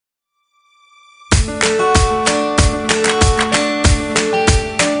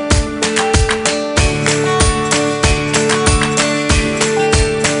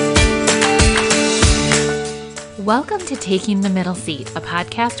to Taking the Middle Seat, a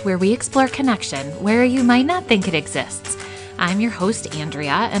podcast where we explore connection where you might not think it exists. I'm your host,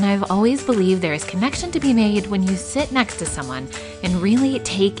 Andrea, and I've always believed there is connection to be made when you sit next to someone and really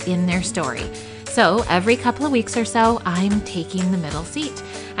take in their story. So every couple of weeks or so, I'm taking the middle seat.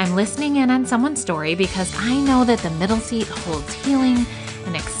 I'm listening in on someone's story because I know that the middle seat holds healing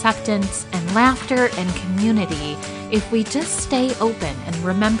and acceptance and laughter and community if we just stay open and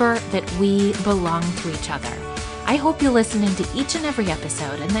remember that we belong to each other. I hope you'll listen into each and every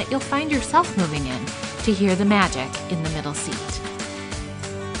episode and that you'll find yourself moving in to hear the magic in the middle seat.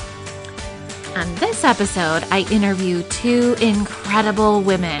 On this episode, I interview two incredible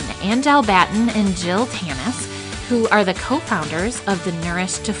women, Angel Batten and Jill Tanis, who are the co-founders of the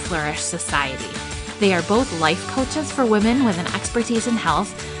Nourish to Flourish Society. They are both life coaches for women with an expertise in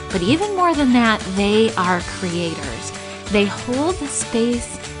health, but even more than that, they are creators. They hold the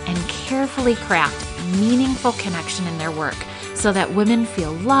space and carefully craft meaningful connection in their work so that women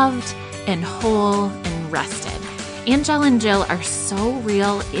feel loved and whole and rested. Angel and Jill are so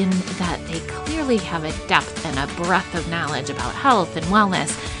real in that they clearly have a depth and a breadth of knowledge about health and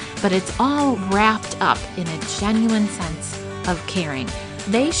wellness, but it's all wrapped up in a genuine sense of caring.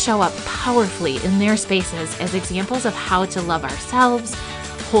 They show up powerfully in their spaces as examples of how to love ourselves,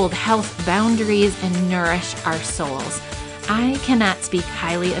 hold health boundaries, and nourish our souls. I cannot speak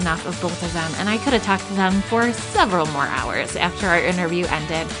highly enough of both of them, and I could have talked to them for several more hours after our interview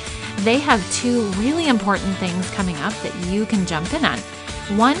ended. They have two really important things coming up that you can jump in on.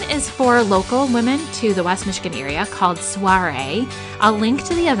 One is for local women to the West Michigan area called Soiree. I'll link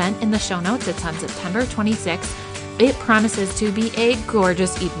to the event in the show notes. It's on September 26th. It promises to be a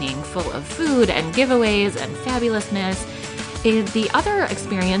gorgeous evening full of food and giveaways and fabulousness. The other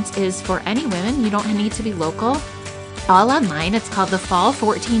experience is for any women. You don't need to be local. All online. It's called the Fall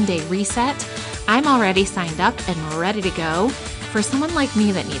 14-Day Reset. I'm already signed up and ready to go. For someone like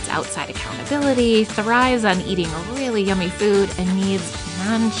me that needs outside accountability, thrives on eating really yummy food, and needs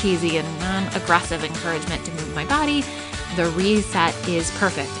non-cheesy and non-aggressive encouragement to move my body, the reset is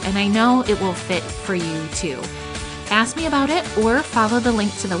perfect. And I know it will fit for you too. Ask me about it or follow the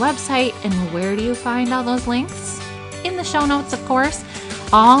link to the website. And where do you find all those links? In the show notes, of course.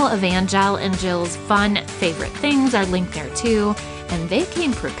 All of Angel and Jill's fun favorite things are linked there too. And they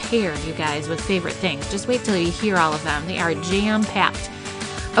came prepared, you guys, with favorite things. Just wait till you hear all of them. They are jam-packed.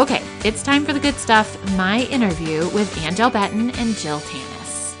 Okay, it's time for the good stuff. My interview with Angel Batten and Jill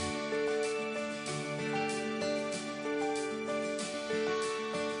Tanis.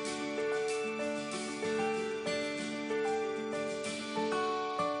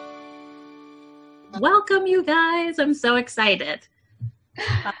 Welcome, you guys. I'm so excited.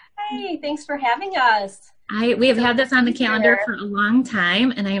 Hi, thanks for having us. We have had this on the calendar for a long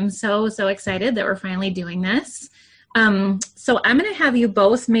time, and I am so excited that we're finally doing this. So I'm going to have you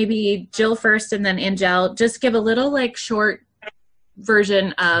both, maybe Jill first and then Angel, just give a little short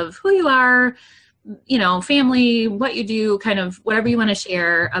version of who you are, family, what you do, kind of whatever you want to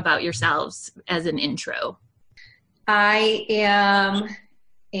share about yourselves as an intro. I am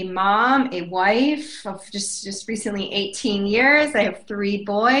a mom, a wife of just recently 18 years. I have 3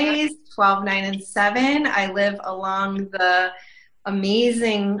 boys, 12, 9, and 7. I live along the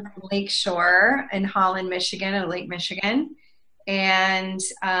amazing lake shore in Holland, Michigan, or Lake Michigan. And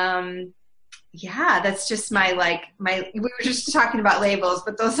that's just my we were just talking about labels,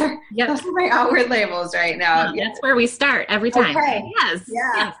 but those are my outward labels right now. Yeah, that's where we start every time. Okay. Yes.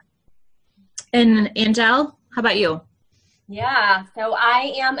 Yeah. Yes. And Angel, how about you? Yeah, so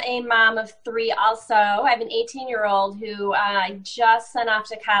I am a mom of 3 also. I have an 18-year-old who I just sent off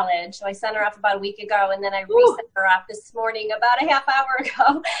to college. So I sent her off about a week ago, and then I resent her off this morning about a half hour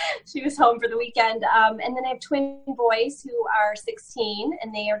ago. She was home for the weekend. And then I have twin boys who are 16,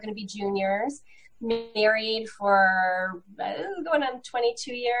 and they are going to be juniors, married for going on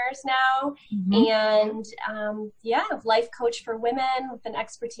 22 years now. Mm-hmm. And life coach for women with an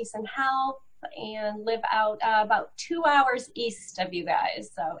expertise in health, and live out about 2 hours east of you guys.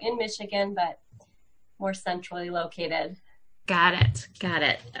 So in Michigan, but more centrally located. Got it.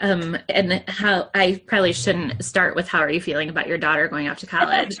 And how I probably shouldn't start with how are you feeling about your daughter going off to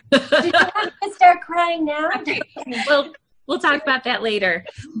college? Did you want to start crying now? We'll talk about that later.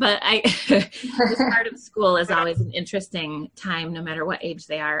 But this part of school is always an interesting time, no matter what age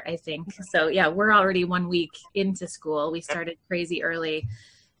they are, I think. So yeah, we're already 1 week into school. We started crazy early.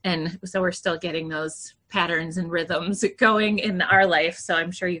 And so we're still getting those patterns and rhythms going in our life. So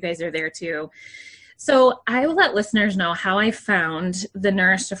I'm sure you guys are there too. So I will let listeners know how I found the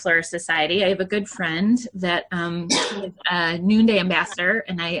Nourish to Flourish Society. I have a good friend that is a Noonday ambassador,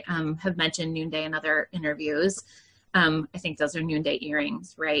 and I have mentioned Noonday in other interviews. I think those are Noonday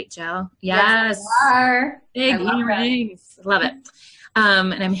earrings, right, Jill? Yes, Yes. they are. Big I love earrings. Love it.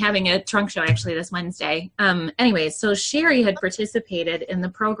 And I'm having a trunk show actually this Wednesday. Anyway, so Sherry had participated in the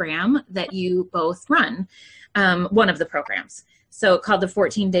program that you both run, one of the programs, so called the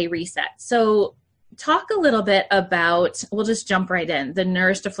 14-Day Reset. So talk a little bit about, we'll just jump right in, the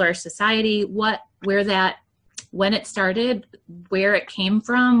Nourish to Flourish Society, when it started, where it came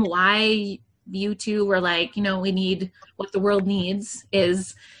from, why you two were like, we need, what the world needs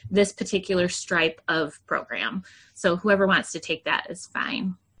is this particular stripe of program. So whoever wants to take that is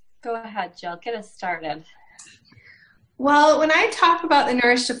fine. Go ahead, Jill. Get us started. Well, when I talk about the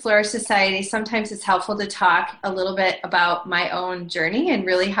Nourish to Flourish Society, sometimes it's helpful to talk a little bit about my own journey and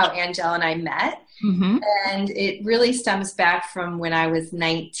really how Angel and I met. Mm-hmm. And it really stems back from when I was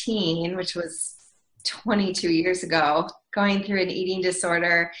 19, which was 22 years ago, going through an eating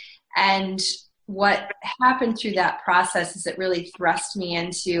disorder. And what happened through that process is it really thrust me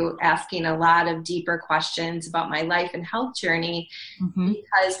into asking a lot of deeper questions about my life and health journey,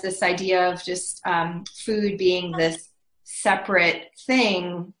 because this idea of just food being this separate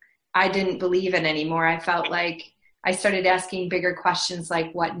thing, I didn't believe in anymore. I felt like I started asking bigger questions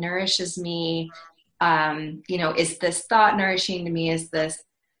like, what nourishes me? Is this thought nourishing to me? Is this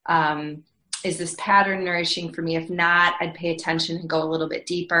pattern nourishing for me? If not, I'd pay attention and go a little bit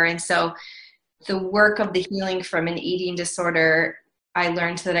deeper. And so the work of the healing from an eating disorder, I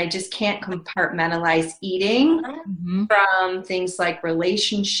learned that I just can't compartmentalize eating from things like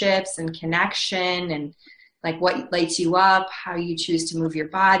relationships and connection and like what lights you up, how you choose to move your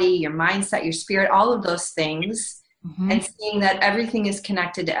body, your mindset, your spirit, all of those things, and seeing that everything is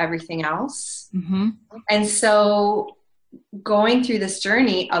connected to everything else. And so going through this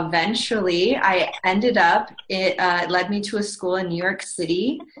journey, eventually I ended up, it led me to a school in New York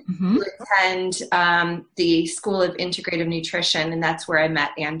City to attend the School of Integrative Nutrition. And that's where I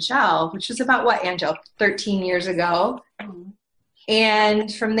met Angel, which was about 13 years ago.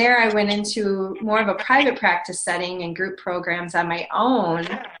 And from there, I went into more of a private practice setting and group programs on my own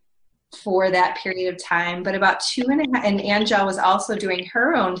for that period of time. But about 2.5, and Angel was also doing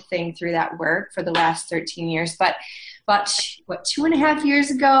her own thing through that work for the last 13 years. But about 2.5 years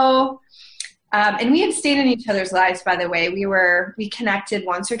ago, and we had stayed in each other's lives, by the way. We connected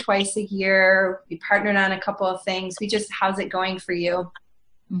once or twice a year. We partnered on a couple of things. How's it going for you?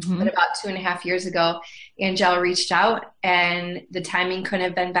 But about 2.5 years ago, Angel reached out, and the timing couldn't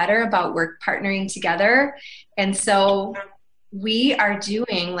have been better about work partnering together. And so we are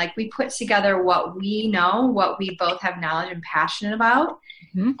doing, we put together what we know, what we both have knowledge and passion about.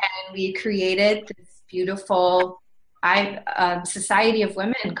 And we created this beautiful society of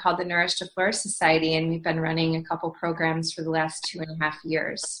women called the Nourish to Flourish Society. And we've been running a couple programs for the last 2.5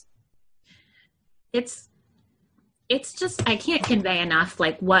 years. It's just, I can't convey enough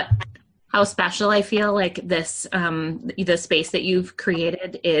how special I feel like this, the space that you've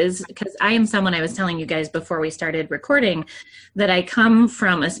created is, because I am someone, I was telling you guys before we started recording, that I come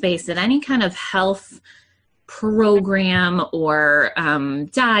from a space that any kind of health program or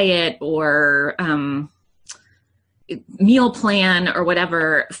diet or meal plan or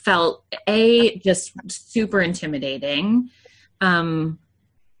whatever felt just super intimidating.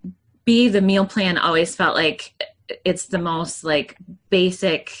 B, the meal plan always felt like it's the most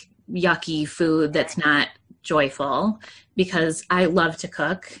basic yucky food that's not joyful, because I love to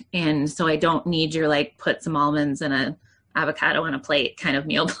cook, and so I don't need your put some almonds and a avocado on a plate kind of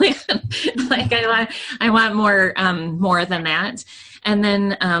meal plan. I want more than that. And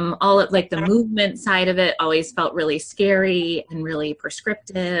then all of the movement side of it always felt really scary and really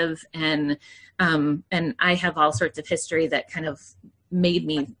prescriptive, and I have all sorts of history that kind of made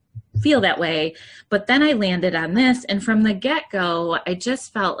me feel that way. But then I landed on this, and from the get-go, I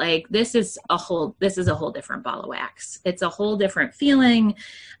just felt like this is a whole different ball of wax. It's a whole different feeling.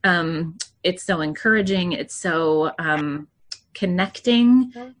 It's so encouraging. It's so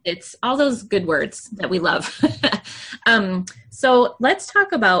connecting. It's all those good words that we love. So let's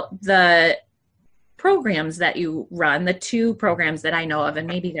talk about the programs that you run, the two programs that I know of, and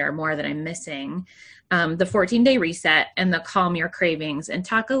maybe there are more that I'm missing. The 14-Day Reset and the Calm Your Cravings, and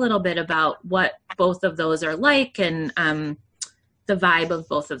talk a little bit about what both of those are like and the vibe of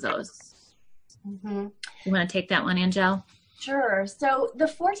both of those. You want to take that one, Angel? Sure. So the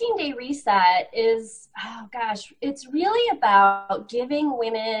 14-Day Reset is, it's really about giving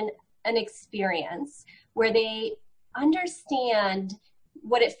women an experience where they understand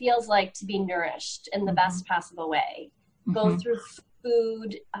what it feels like to be nourished in the best possible way, both through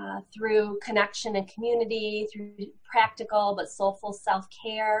food through connection and community, through practical but soulful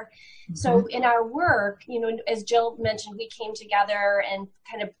self-care. Mm-hmm. So in our work, as Jill mentioned, we came together and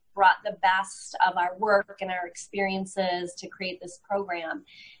kind of brought the best of our work and our experiences to create this program.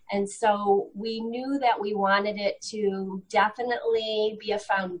 And so we knew that we wanted it to definitely be a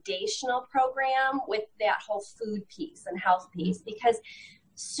foundational program with that whole food piece and health piece, because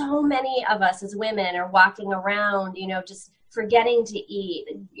so many of us as women are walking around, just forgetting to eat,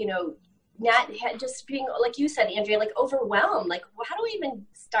 not just being, like you said, Andrea, like overwhelmed, like, well, how do I even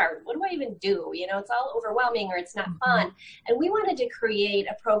start? What do I even do? It's all overwhelming or it's not fun. And we wanted to create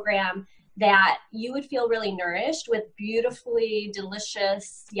a program that you would feel really nourished with beautifully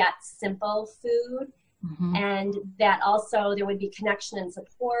delicious yet simple food. Mm-hmm. And that also there would be connection and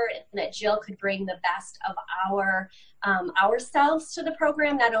support, and that Jill could bring the best of ourselves to the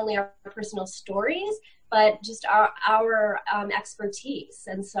program, not only our personal stories, but just our expertise.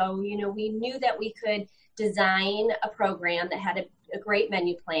 And so, we knew that we could design a program that had a great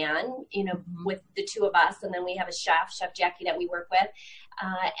menu plan, mm-hmm. with the two of us, and then we have a chef Jackie, that we work with,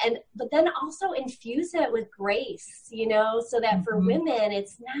 but then also infuse it with grace, so that mm-hmm. for women,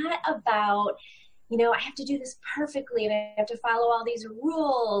 it's not about, I have to do this perfectly and I have to follow all these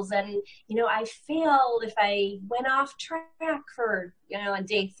rules. And, I failed if I went off track for, on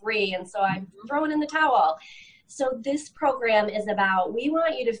day 3. And so I'm throwing in the towel. So this program is about, we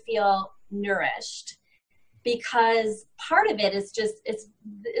want you to feel nourished, because part of it is just, it's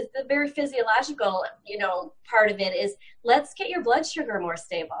the very physiological, part of it is, let's get your blood sugar more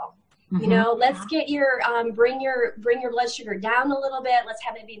stable. Mm-hmm. Let's get your, bring your blood sugar down a little bit. Let's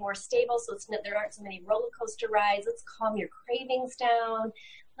have it be more stable so there aren't so many roller coaster rides. Let's calm your cravings down.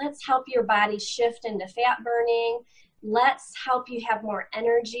 Let's help your body shift into fat burning. Let's help you have more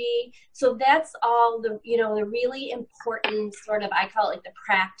energy. So that's all the really important sort of, I call it like the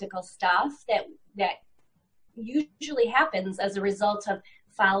practical stuff that usually happens as a result of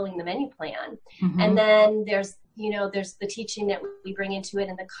following the menu plan. Mm-hmm. And then there's the teaching that we bring into it,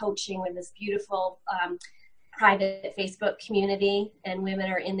 and the coaching with this beautiful private Facebook community, and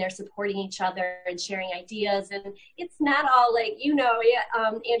women are in there supporting each other and sharing ideas. And it's not all like, Andrea,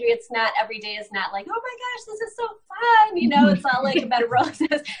 it's not, every day is not like, oh my gosh, this is so fun. It's all like a bed of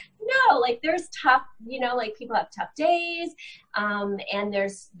roses. No, like there's tough, like people have tough days. And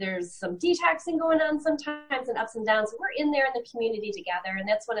there's some detoxing going on sometimes, and ups and downs. So we're in there in the community together. And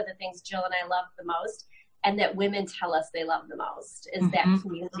that's one of the things Jill and I love the most, and that women tell us they love the most, is mm-hmm. that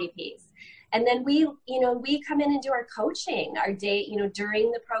community piece. And then we come in and do our coaching, our day,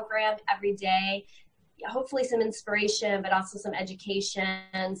 during the program, every day, hopefully some inspiration, but also some education,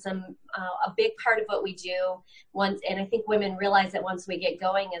 a big part of what we do and I think women realize that once we get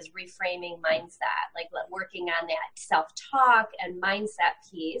going, is reframing mindset, like working on that self-talk and mindset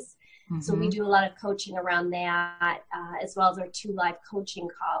piece. Mm-hmm. So we do a lot of coaching around that, as well as our 2 live coaching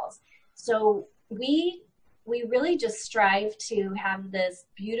calls. So we really just strive to have this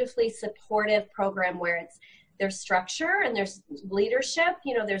beautifully supportive program where there's structure and there's leadership,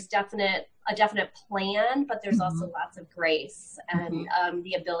 there's a definite plan, but there's mm-hmm. also lots of grace and mm-hmm.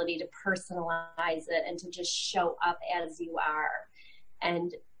 The ability to personalize it and to just show up as you are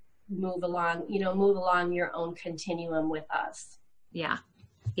and move along your own continuum with us. Yeah.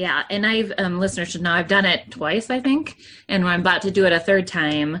 Yeah. And listeners should know I've done it twice, I think, and I'm about to do it a 3rd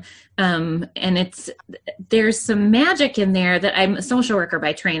time. And there's some magic in there that I'm a social worker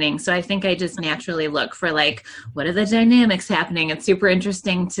by training. So I think I just naturally look for like, what are the dynamics happening? It's super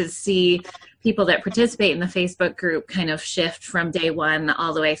interesting to see people that participate in the Facebook group kind of shift from day 1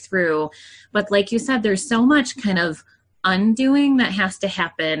 all the way through. But like you said, there's so much kind of undoing that has to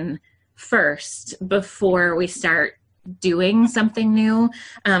happen first before we start doing something new.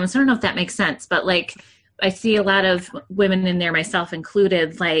 So I don't know if that makes sense, but like I see a lot of women in there, myself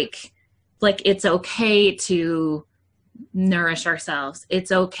included, like it's okay to nourish ourselves.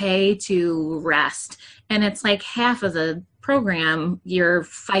 It's okay to rest. And it's like half of the program, you're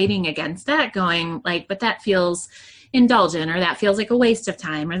fighting against that, going like, but that feels indulgent, or that feels like a waste of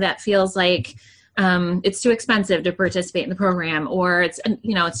time, or that feels like it's too expensive to participate in the program, or it's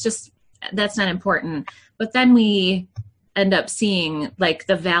just, that's not important. But then we end up seeing like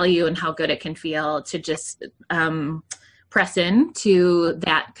the value and how good it can feel to just press into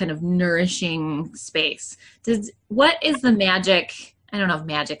that kind of nourishing space. What is the magic? I don't know if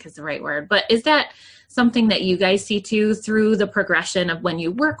magic is the right word, but is that something that you guys see too through the progression of when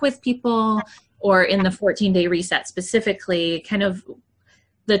you work with people, or in the 14-day reset specifically, kind of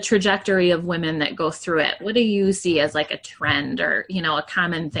the trajectory of women that go through it, what do you see as like a trend or, you know, a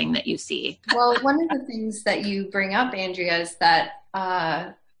common thing that you see? Well, one of the things that you bring up, Andrea, is that,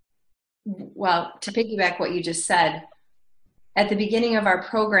 well, to piggyback what you just said, at the beginning of our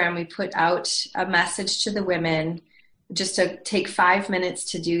program, we put out a message to the women just to take 5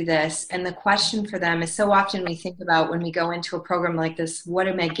 minutes to do this. And the question for them is, so often we think about when we go into a program like this, what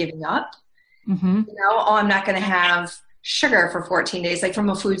am I giving up? Mm-hmm. You know, oh, I'm not going to have sugar for 14 days. Like from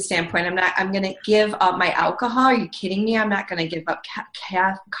a food standpoint, I'm going to give up my alcohol. Are you kidding me? I'm not going to give up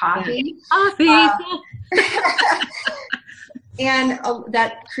coffee. Coffee. And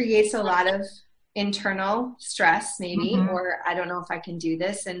that creates a lot of internal stress maybe, Mm-hmm. or I don't know if I can do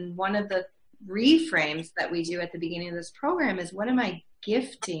this. And one of the reframes that we do at the beginning of this program is, what am I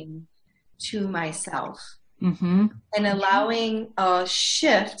gifting to myself? Mm-hmm. And allowing a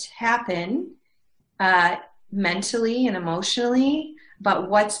shift happen mentally and emotionally about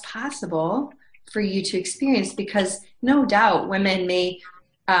what's possible for you to experience, because no doubt women may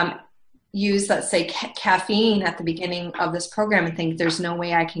use, let's say, caffeine at the beginning of this program and think there's no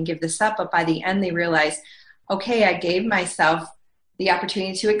way I can give this up. But by the end, they realize, okay, I gave myself the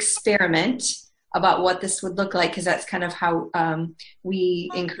opportunity to experiment about what this would look like, because that's kind of how we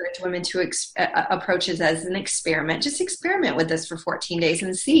encourage women to approach it as an experiment. Just experiment with this for 14 days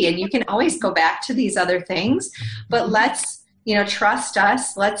and see. And you can always go back to these other things, but let's, you know, trust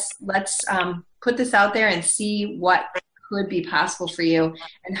us. Let's put this out there and see what could be possible for you.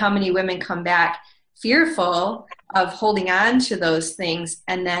 And how many women come back fearful of holding on to those things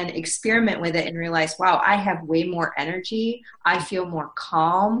and then experiment with it and realize, wow, I have way more energy. I feel more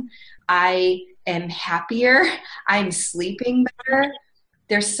calm. I am happier. I'm sleeping better.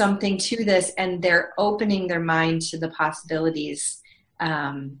 There's something to this, and they're opening their mind to the possibilities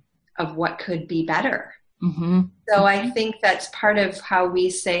of what could be better. Mm-hmm. So I think that's part of how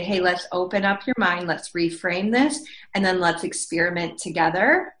we say, hey, let's open up your mind. Let's reframe this, and then let's experiment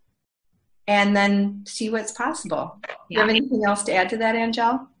together and then see what's possible. Do you have anything else to add to that,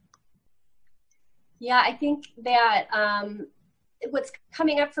 Angel? Yeah, I think that what's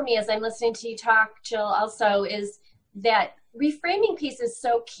coming up for me as I'm listening to you talk, Jill, also is that reframing piece is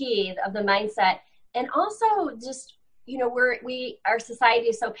so key of the mindset. And also just, you know, our society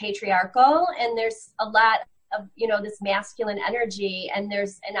is so patriarchal, and there's a lot of, you know, this masculine energy, and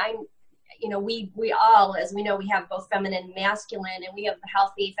I'm, you know, we all, as we know, we have both feminine and masculine, and we have the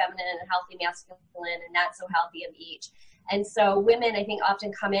healthy feminine and healthy masculine and not so healthy of each. And so women, I think,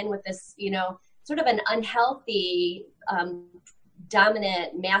 often come in with this, you know, sort of an unhealthy,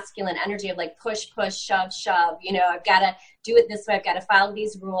 dominant masculine energy of like push, shove, you know, I've got to do it this way. I've got to follow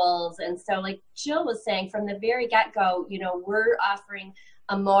these rules. And so like Jill was saying from the very get-go, you know, we're offering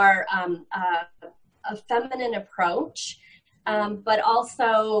a more a feminine approach, but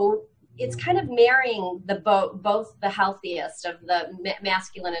also it's kind of marrying the both the healthiest of the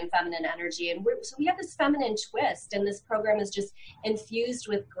masculine and feminine energy. And so we have this feminine twist, and this program is just infused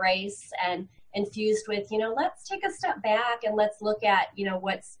with grace and infused with, you know, let's take a step back and let's look at, you know,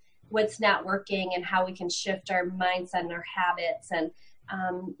 what's not working and how we can shift our mindset and our habits. And,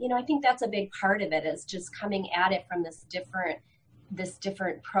 you know, I think that's a big part of it, is just coming at it from this different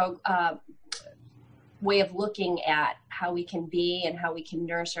way of looking at how we can be and how we can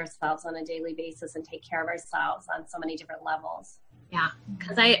nourish ourselves on a daily basis and take care of ourselves on so many different levels. Yeah,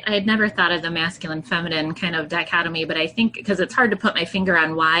 because I had never thought of the masculine feminine kind of dichotomy, but I think because it's hard to put my finger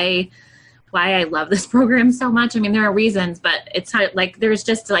on why I love this program so much. I mean, there are reasons, but it's hard, like there's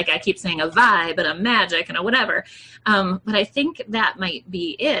just, like I keep saying, a vibe and a magic and a whatever. But I think that might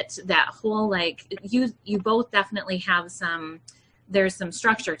be it. That whole, like, you both definitely have there's some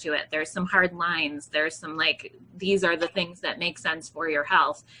structure to it. There's some hard lines. There's some, like, these are the things that make sense for your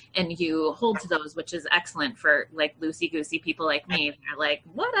health. And you hold to those, which is excellent for, like, loosey-goosey people like me. They're like,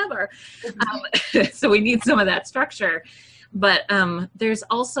 whatever. So we need some of that structure. But there's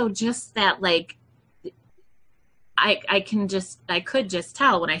also just that, like, I could just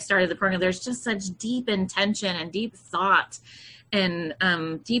tell when I started the program, there's just such deep intention and deep thought and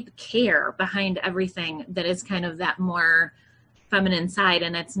deep care behind everything that is kind of that more feminine side.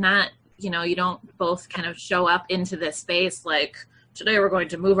 And it's not, you know, you don't both kind of show up into this space like, today we're going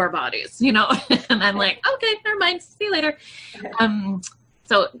to move our bodies, you know, and I'm like, okay, never mind, see you later.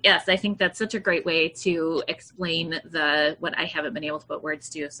 So yes, I think that's such a great way to explain what I haven't been able to put words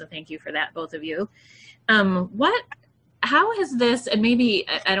to. So thank you for that, both of you. How has this, and maybe,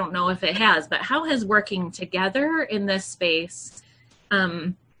 I don't know if it has, but how has working together in this space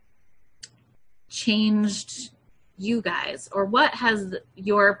changed you guys? Or what has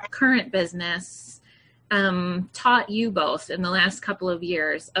your current business taught you both in the last couple of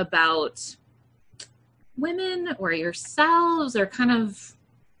years about women or yourselves, or kind of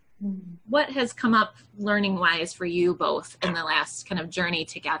what has come up learning wise for you both in the last kind of journey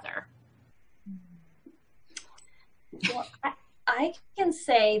together? Well, I can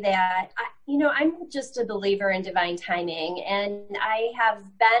say that, I'm just a believer in divine timing, and I have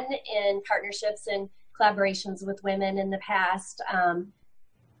been in partnerships and collaborations with women in the past.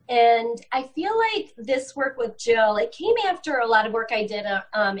 And I feel like this work with Jill, it came after a lot of work I did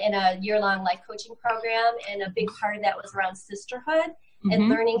in a year-long life coaching program, and a big part of that was around sisterhood and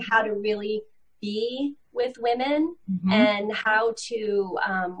learning how to really be with women and how to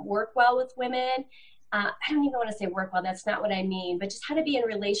work well with women. I don't even want to say work well, that's not what I mean, but just how to be in a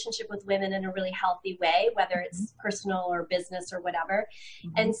relationship with women in a really healthy way, whether it's personal or business or whatever.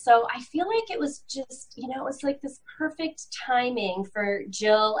 And so I feel like it was just, it was like this perfect timing for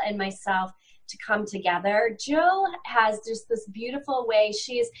Jill and myself to come together. Jill has just this beautiful way.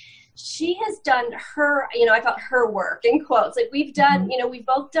 She has done her, I call it her work in quotes. Like we've done, we've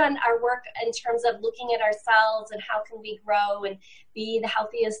both done our work in terms of looking at ourselves and how can we grow and be the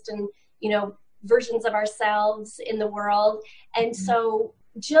healthiest and, versions of ourselves in the world. And so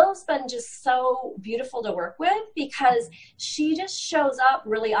Jill's been just so beautiful to work with because she just shows up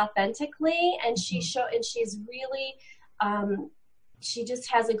really authentically, and she's really, she just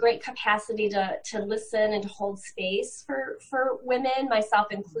has a great capacity to listen and to hold space for women, myself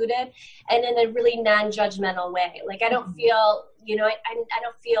included, and in a really non-judgmental way. Like I don't feel, I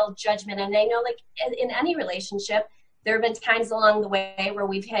don't feel judgment. And I know, like in any relationship, there have been times along the way where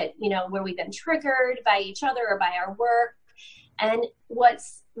we've hit, where we've been triggered by each other or by our work. And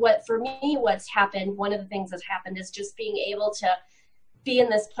what's happened, one of the things that's happened is just being able to be in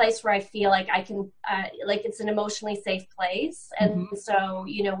this place where I feel like I can, like it's an emotionally safe place. And so,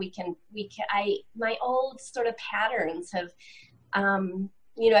 my old sort of patterns have,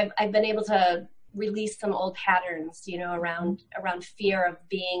 I've been able to release some old patterns, around fear of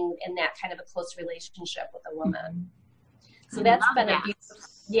being in that kind of a close relationship with a woman. So that's been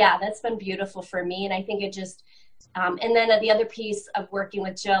that's been beautiful for me. And I think it just, and then the other piece of working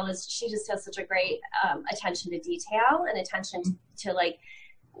with Jill is she just has such a great attention to detail and attention to like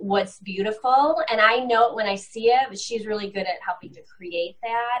what's beautiful. And I know it when I see it, but she's really good at helping to create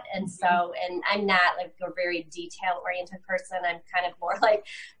that. And so, and I'm not like a very detail oriented person. I'm kind of more like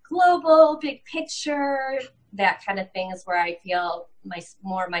global, big picture, that kind of thing is where I feel my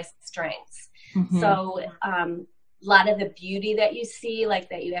strengths. So, a lot of the beauty that you see, like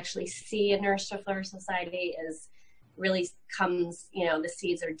that you actually see in Nourish to Flourish Society is really comes, the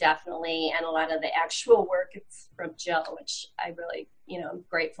seeds are definitely, and a lot of the actual work it's from Jill, which I really, I'm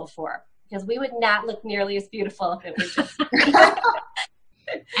grateful for, because we would not look nearly as beautiful if it was just.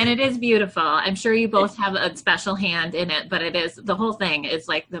 And it is beautiful. I'm sure you both have a special hand in it, but it is, the whole thing is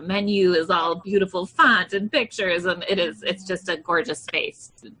like the menu is all beautiful font and pictures, and it's just a gorgeous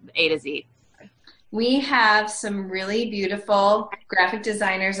space, A to Z. We have some really beautiful graphic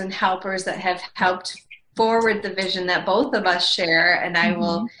designers and helpers that have helped forward the vision that both of us share. And I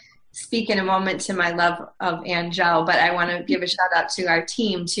will speak in a moment to my love of Angel, but I want to give a shout out to our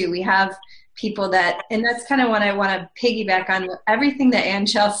team too. We have people that, and that's kind of what I want to piggyback on everything that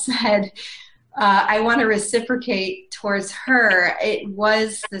Angel said. I want to reciprocate towards her. It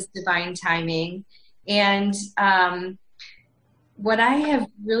was this divine timing. And, what I have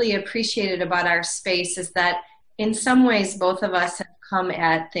really appreciated about our space is that in some ways both of us have come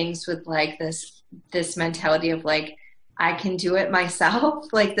at things with like this mentality of like, I can do it myself,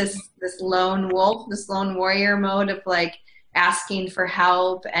 like this lone wolf, this lone warrior mode of like asking for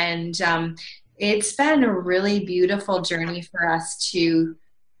help. And it's been a really beautiful journey for us to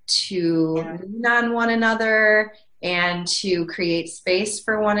lean on one another and to create space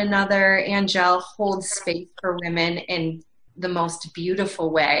for one another. Angel holds space for women in the most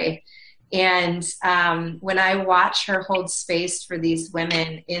beautiful way. And when I watch her hold space for these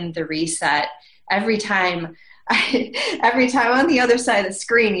women in the reset, every time on the other side of the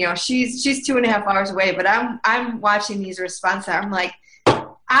screen, she's 2.5 hours away, but I'm watching these responses. I'm like,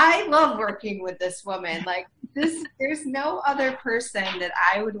 I love working with this woman. Like there's no other person that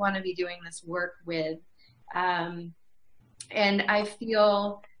I would want to be doing this work with. And I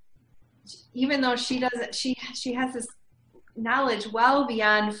feel, even though she has this knowledge well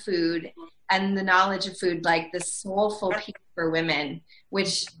beyond food and the knowledge of food, like the soulful piece for women,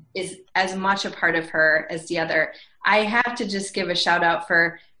 which is as much a part of her as the other. I have to just give a shout out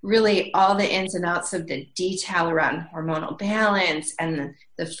for really all the ins and outs of the detail around hormonal balance and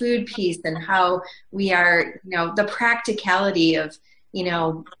the food piece and how we are, the practicality of,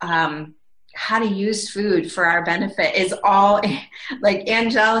 how to use food for our benefit is all, like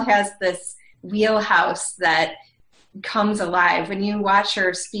Angelle has this wheelhouse that comes alive. When you watch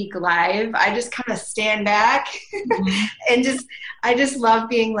her speak live, I just kind of stand back and I just love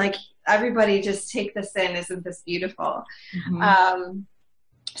being like, everybody just take this in. Isn't this beautiful?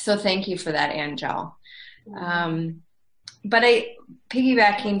 So thank you for that, Angelle. But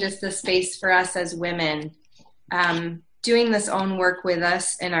piggybacking just the space for us as women, doing this own work with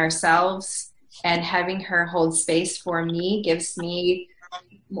us and ourselves and having her hold space for me gives me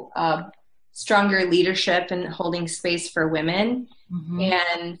stronger leadership and holding space for women.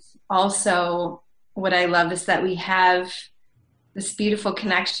 And also what I love is that we have this beautiful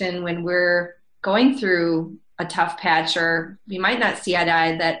connection when we're going through a tough patch, or we might not see eye to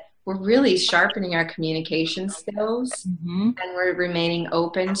eye, that we're really sharpening our communication skills and we're remaining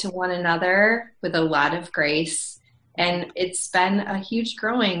open to one another with a lot of grace. And it's been a huge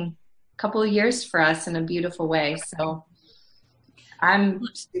growing couple of years for us in a beautiful way. So I'm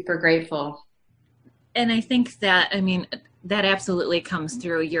super grateful. And I think that, I mean, that absolutely comes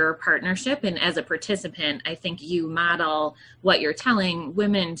through your partnership. And as a participant, I think you model what you're telling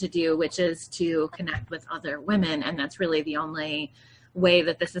women to do, which is to connect with other women. And that's really the only way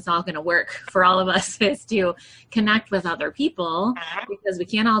that this is all going to work for all of us, is to connect with other people, because we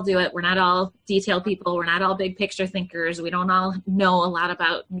can't all do it. We're not all detailed people. We're not all big picture thinkers. We don't all know a lot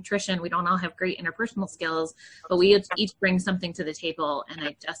about nutrition. We don't all have great interpersonal skills, but we each bring something to the table. And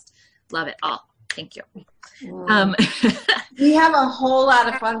I just love it all. Thank you. We have a whole lot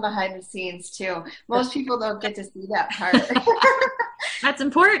of fun behind the scenes too. Most people don't get to see that part. That's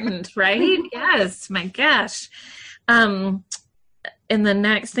important, right? Yes. My gosh. And the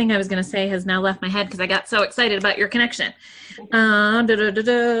next thing I was going to say has now left my head because I got so excited about your connection.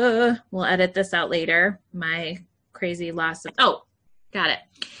 We'll edit this out later. My crazy loss of, got it.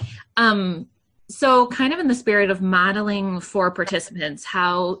 So kind of in the spirit of modeling for participants,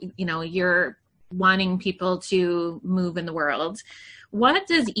 how, you're wanting people to move in the world, what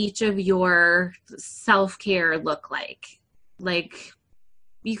does each of your self-care look like? Like,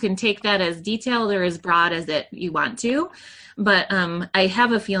 you can take that as detailed or as broad as you want to. But I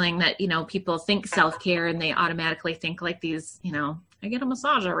have a feeling that, people think self-care and they automatically think like these, I get a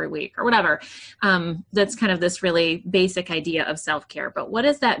massage every week or whatever. That's kind of this really basic idea of self-care. But what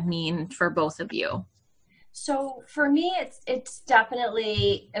does that mean for both of you? So for me, it's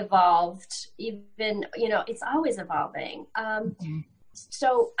definitely evolved. Even, it's always evolving.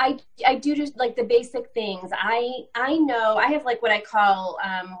 So I do just like the basic things. I know I have like what I call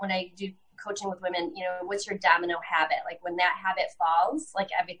when I do coaching with women, what's your domino habit? Like when that habit falls, like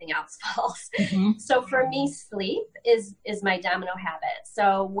everything else falls. So for me, sleep is my domino habit.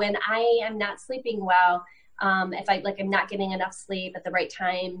 So when I am not sleeping well, if I'm not getting enough sleep at the right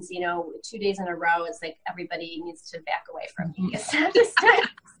times, 2 days in a row, it's like everybody needs to back away from me. It's not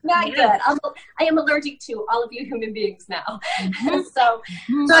good. I am allergic to all of you human beings now. So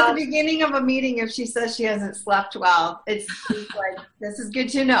at the beginning of a meeting, if she says she hasn't slept well, it's like, this is good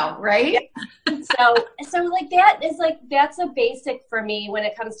to know, right? So like that is that's a basic for me when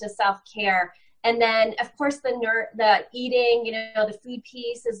it comes to self-care. And then, of course, the eating, the food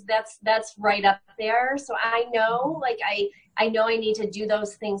piece that's right up there. So I know, I know I need to do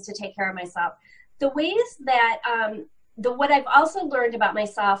those things to take care of myself. The ways that, what I've also learned about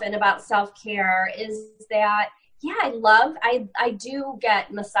myself and about self-care is that, I do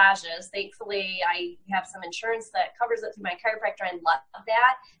get massages. Thankfully, I have some insurance that covers it through my chiropractor. I love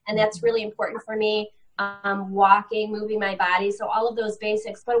that. And that's really important for me. Walking, moving my body. So all of those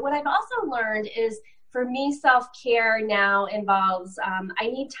basics. But what I've also learned is, for me, self-care now involves, I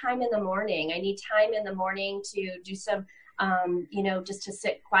need time in the morning. I need time in the morning to do some, just to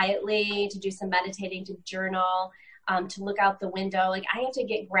sit quietly, to do some meditating, to journal, to look out the window. Like I have to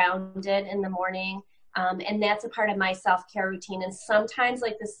get grounded in the morning. And that's a part of my self-care routine. And sometimes,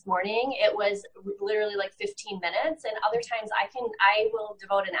 like this morning, it was literally like 15 minutes. And other times I will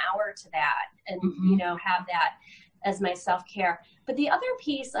devote an hour to that and, have that as my self-care. But the other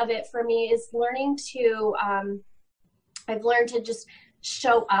piece of it for me is learning to, I've learned to just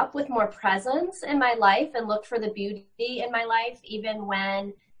show up with more presence in my life and look for the beauty in my life, even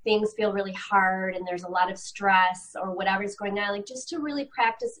when things feel really hard and there's a lot of stress or whatever's going on, like just to really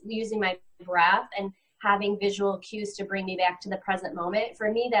practice using my breath and having visual cues to bring me back to the present moment.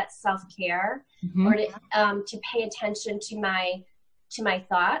 For me, that's self-care, or to pay attention to my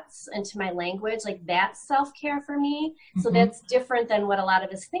thoughts and to my language. Like that's self-care for me. So that's different than what a lot of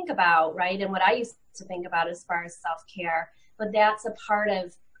us think about, right? And what I used to think about as far as self-care, but that's a part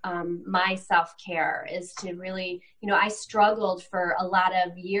of my self-care is to really, I struggled for a lot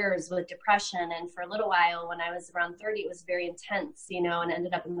of years with depression. And for a little while when I was around 30, it was very intense, and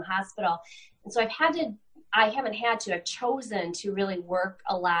ended up in the hospital. And so I've chosen to really work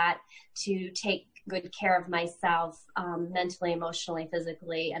a lot to take good care of myself, mentally, emotionally,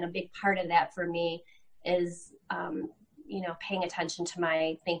 physically. And a big part of that for me is, paying attention to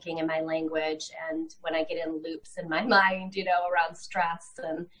my thinking and my language. And when I get in loops in my mind, around stress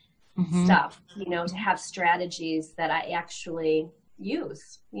and stuff, to have strategies that I actually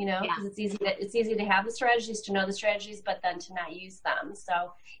use, because it's easy to have the strategies, to know the strategies, but then to not use them.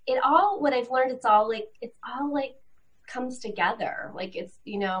 So what I've learned, it's all comes together. Like it's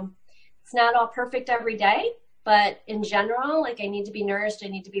not all perfect every day, but in general, I need to be nourished, I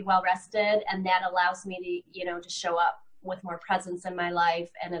need to be well rested. And that allows me to, to show up with more presence in my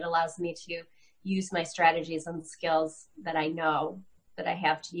life. And it allows me to use my strategies and skills that I know that I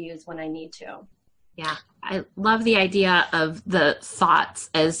have to use when I need to. Yeah. I love the idea of the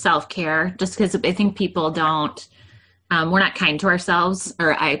thoughts as self-care, just because I think people don't, we're not kind to ourselves,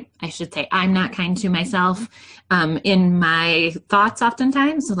 or I should say I'm not kind to myself in my thoughts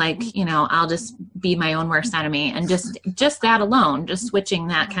oftentimes. I'll just be my own worst enemy. And just that alone, just switching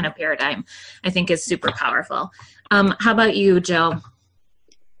that kind of paradigm, I think is super powerful. How about you, Jill?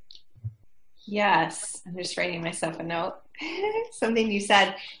 Yes. I'm just writing myself a note. Something you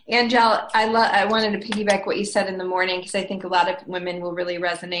said. Angel, I wanted to piggyback what you said in the morning, because I think a lot of women will really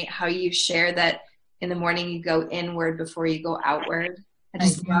resonate how you share that in the morning you go inward before you go outward. I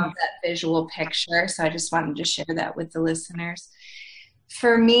just love that visual picture. So I just wanted to share that with the listeners.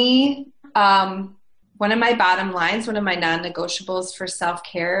 For me, one of my bottom lines, one of my non-negotiables for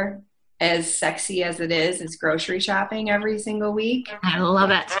self-care, as sexy as it is grocery shopping every single week. I love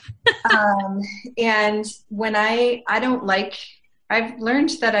it. And when I've learned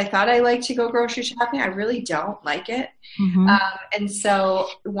that I thought I liked to go grocery shopping. I really don't like it. And so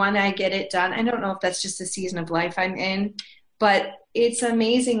when I get it done, I don't know if that's just a season of life I'm in, but it's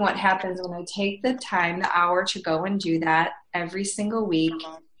amazing what happens when I take the time, the hour to go and do that every single week.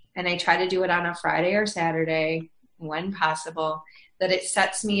 And I try to do it on a Friday or Saturday when possible, that it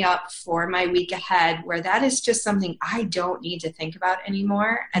sets me up for my week ahead, where that is just something I don't need to think about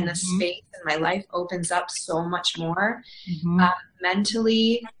anymore. And the space in my life opens up so much more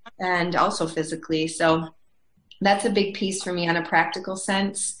mentally and also physically. So that's a big piece for me on a practical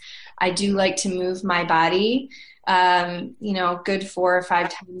sense. I do like to move my body, good 4 or 5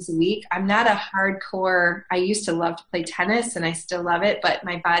 times a week. I'm not a hardcore, I used to love to play tennis and I still love it, but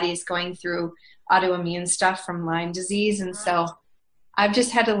my body is going through autoimmune stuff from Lyme disease. And so I've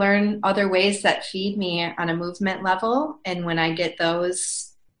just had to learn other ways that feed me on a movement level. And when I get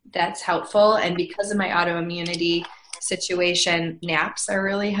those, that's helpful. And because of my autoimmunity situation, naps are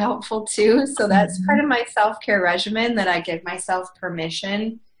really helpful too. So that's part of my self-care regimen, that I give myself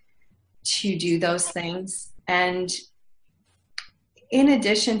permission to do those things. And in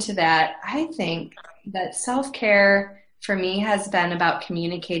addition to that, I think that self-care for me has been about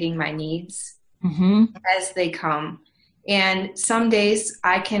communicating my needs as they come. And some days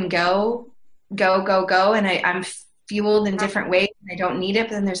I can go, and I'm fueled in different ways. I don't need it.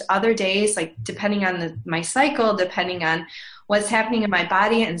 But then there's other days, depending on my cycle, depending on what's happening in my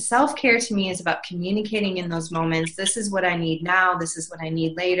body. And self-care to me is about communicating in those moments. This is what I need now. This is what I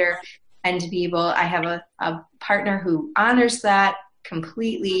need later. And to be able, I have a partner who honors that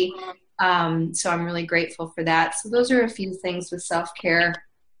completely. So I'm really grateful for that. So those are a few things with self-care.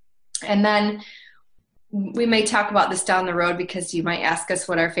 And then we may talk about this down the road, because you might ask us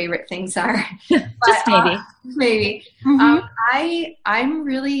what our favorite things are. Just maybe. I'm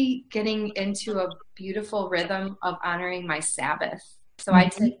really getting into a beautiful rhythm of honoring my Sabbath. So I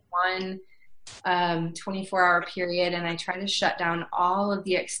take one 24-hour period and I try to shut down all of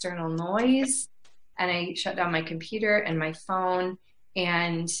the external noise, and I shut down my computer and my phone.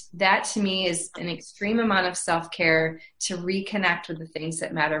 And that to me is an extreme amount of self-care, to reconnect with the things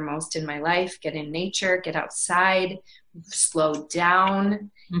that matter most in my life, get in nature, get outside, slow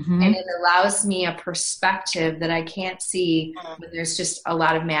down. And it allows me a perspective that I can't see when there's just a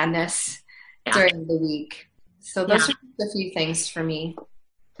lot of madness during the week. So those are a few things for me.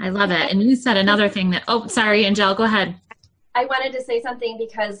 I love it. And you said another thing that, sorry, Angel, go ahead. I wanted to say something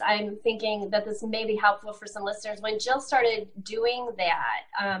because I'm thinking that this may be helpful for some listeners. When Jill started doing that,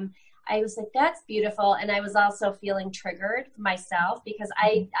 I was like, that's beautiful. And I was also feeling triggered myself, because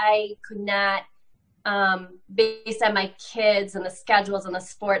I could not, based on my kids and the schedules and the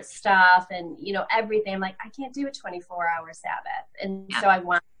sports stuff and, everything, I'm like, I can't do a 24-hour Sabbath. And so I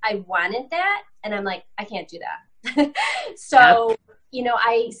wanted that. And I'm like, I can't do that. So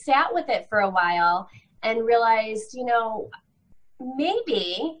I sat with it for a while and realized,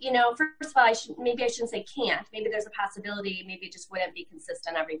 maybe, first of all, maybe I shouldn't say can't. Maybe there's a possibility. Maybe it just wouldn't be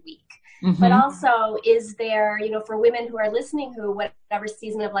consistent every week. Mm-hmm. But also, is there, for women who are listening, who whatever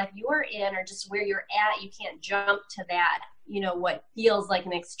season of life you're in or just where you're at, you can't jump to that, what feels like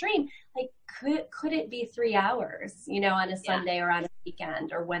an extreme. Like, could it be 3 hours, on a Sunday or on a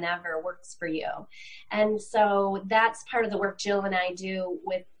weekend or whenever works for you? And so that's part of the work Jill and I do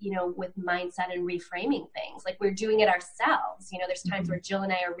with mindset and reframing things. Like, we're doing it ourselves. There's times where Jill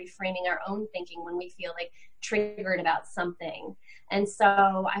and I are reframing our own thinking when we feel like triggered about something. And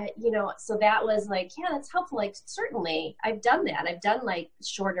so so that was like, yeah, that's helpful. Like, certainly I've done that. I've done like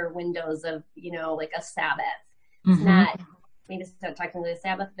shorter windows of, like a Sabbath. It's not, maybe it's not technically a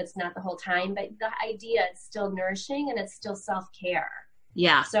Sabbath, but it's not the whole time, but the idea is still nourishing and it's still self-care.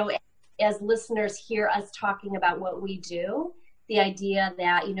 Yeah. So as listeners hear us talking about what we do, the idea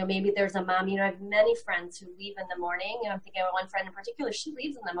that, maybe there's a mom, I have many friends who leave in the morning, and I'm thinking of one friend in particular, she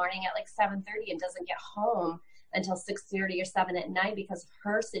leaves in the morning at like 7:30 and doesn't get home until 6:30 or 7 at night because of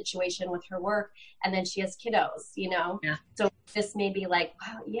her situation with her work. And then she has kiddos, Yeah. So this may be like,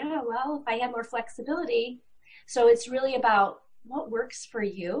 well, if I had more flexibility. So it's really about what works for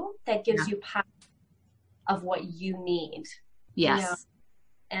you that gives you power of what you need. Yes.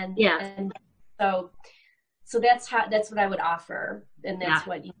 And so that's what I would offer. And that's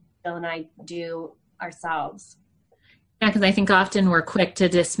what Jill and I do ourselves. Yeah. Cause I think often we're quick to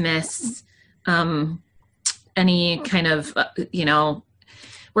dismiss, any kind of,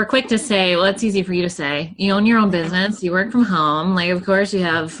 we're quick to say, well, it's easy for you to say, you own your own business, you work from home. Like, of course you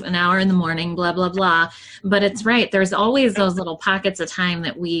have an hour in the morning, blah, blah, blah. But it's right. There's always those little pockets of time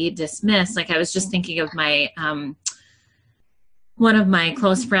that we dismiss. Like, I was just thinking of my, one of my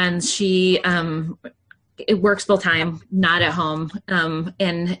close friends, she, it works full time, not at home,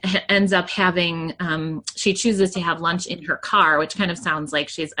 and ends up having, she chooses to have lunch in her car, which kind of sounds like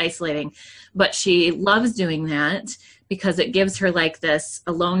she's isolating, but she loves doing that because it gives her like this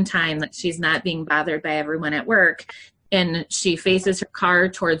alone time that she's not being bothered by everyone at work. And she faces her car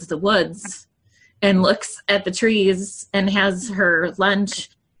towards the woods and looks at the trees and has her lunch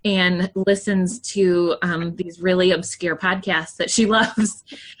and listens to these really obscure podcasts that she loves.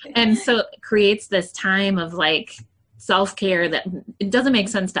 And so it creates this time of like self-care that it doesn't make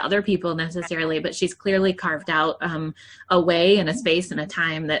sense to other people necessarily, but she's clearly carved out a way and a space and a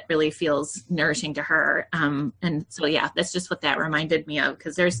time that really feels nourishing to her. And so, yeah, that's just what that reminded me of,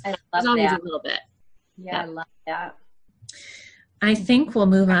 because there's always a little bit. Yeah, I love that. I think we'll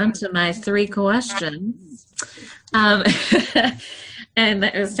move on to my 3 questions. And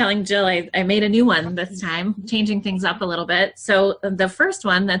I was telling Jill, I made a new one this time, changing things up a little bit. So the first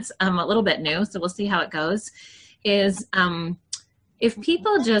one that's a little bit new, so we'll see how it goes, is if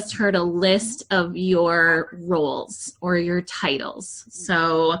people just heard a list of your roles or your titles.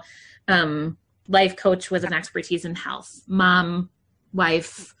 So life coach with an expertise in health, mom,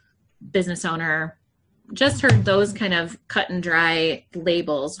 wife, business owner, just heard those kind of cut and dry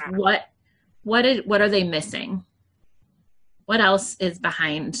labels. What are they missing? What else is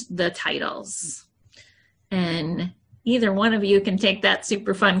behind the titles? And either one of you can take that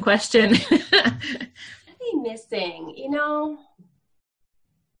super fun question. Missing,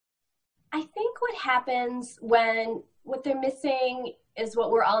 I think what happens when what they're missing is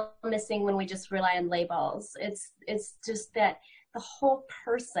what we're all missing when we just rely on labels. It's just that the whole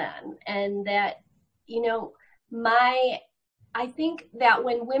person, and that, I think that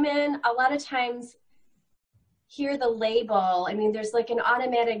when women a lot of times hear the label, there's like an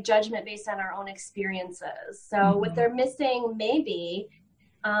automatic judgment based on our own experiences. So what they're missing maybe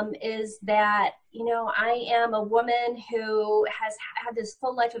is that, I am a woman who has had this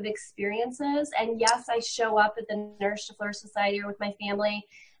full life of experiences. And yes, I show up at the Nourish to Flourish Society or with my family.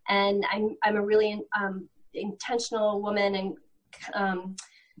 And I'm a really intentional woman and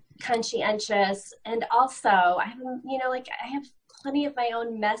conscientious. And also I have plenty of my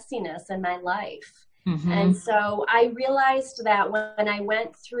own messiness in my life. Mm-hmm. And so I realized that when I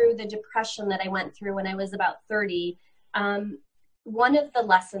went through the depression that I went through when I was about 30, one of the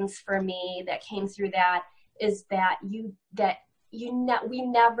lessons for me that came through that is that we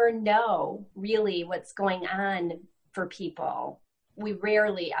never know really what's going on for people. We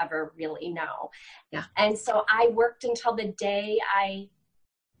rarely ever really know. Yeah. And so I worked until the day I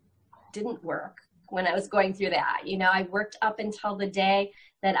didn't work when I was going through that. I worked up until the day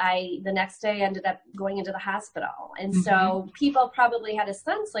that the next day ended up going into the hospital. And so people probably had a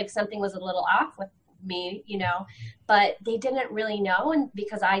sense like something was a little off with me, but they didn't really know. And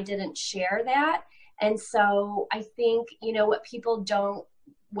because I didn't share that. And so I think,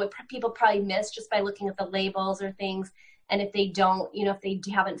 what people probably miss just by looking at the labels or things, and if they don't, if they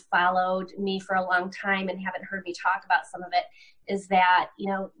haven't followed me for a long time and haven't heard me talk about some of it, is that,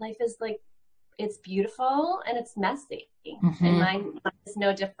 life is like, it's beautiful and it's messy. Mm-hmm. And mine is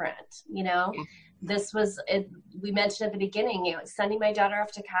no different, This was, we mentioned at the beginning, sending my daughter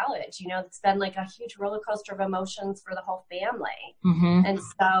off to college, it's been like a huge roller coaster of emotions for the whole family. Mm-hmm. And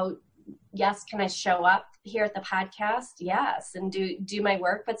so, yes, can I show up here at the podcast? Yes. And do my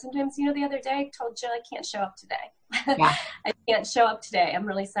work. But sometimes, the other day I told Jill, I can't show up today. Yeah. I can't show up today. I'm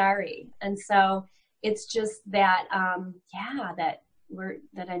really sorry. And so it's just that, that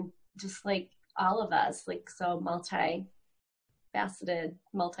I'm just like all of us, like so multi-faceted,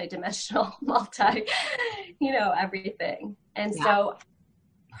 multi-dimensional, everything. And so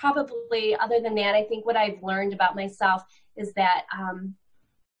probably other than that, I think what I've learned about myself is that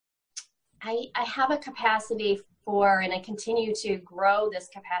I have a capacity for, and I continue to grow this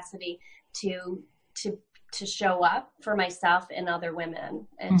capacity to show up for myself and other women,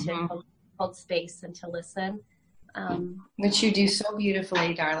 and mm-hmm. to hold space and to listen. Which you do so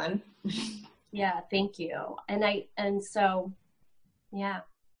beautifully, darling. Yeah, thank you. And so,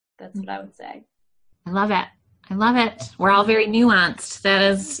 that's what I would say. I love it. We're all very nuanced. That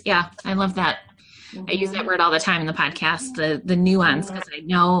is, I love that. Mm-hmm. I use that word all the time in the podcast, the nuance, because I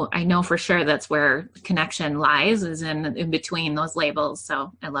know for sure that's where connection lies, is in between those labels.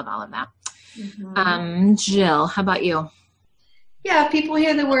 So I love all of that. Mm-hmm. Jill, how about you? Yeah, if people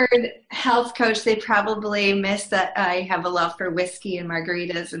hear the word health coach, they probably miss that I have a love for whiskey and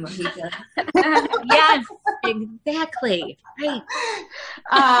margaritas and mojitos. Yes, exactly. Right.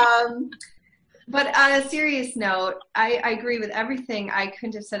 But on a serious note, I agree with everything. I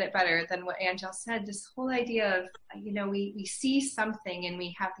couldn't have said it better than what Angel said. This whole idea of, we see something and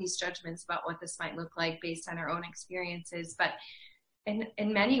we have these judgments about what this might look like based on our own experiences. But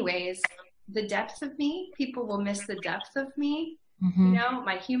in many ways, the depth of me, people will miss the depth of me. Mm-hmm.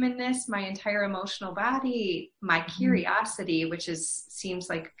 My humanness, my entire emotional body, my curiosity, which seems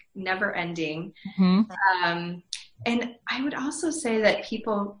like never ending. Mm-hmm. And I would also say that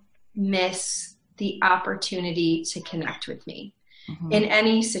people miss the opportunity to connect with me. Mm-hmm. In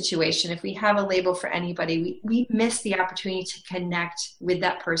any situation. If we have a label for anybody, we miss the opportunity to connect with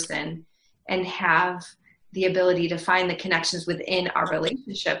that person and have the ability to find the connections within our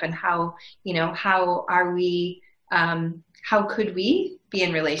relationship, and how are we, how could we be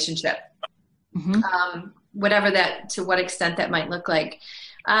in relationship? Mm-hmm. Whatever that, to what extent that might look like.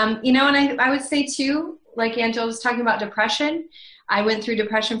 And I would say too, like Angela was talking about depression, I went through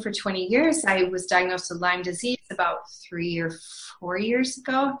depression for 20 years. I was diagnosed with Lyme disease about 3 or 4 years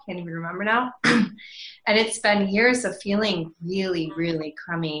ago. I can't even remember now. And it's been years of feeling really, really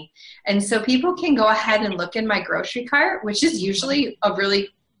crummy. And so people can go ahead and look in my grocery cart, which is usually a really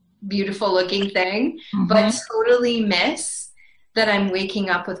beautiful looking thing, mm-hmm. but totally miss that I'm waking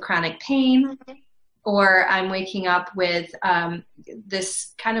up with chronic pain, or I'm waking up with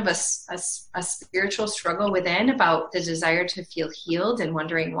this kind of a spiritual struggle within about the desire to feel healed and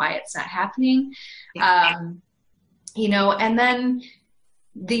wondering why it's not happening. Yeah. And then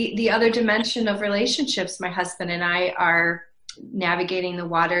the other dimension of relationships, my husband and I are navigating the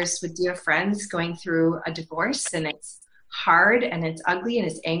waters with dear friends going through a divorce, and it's hard and it's ugly and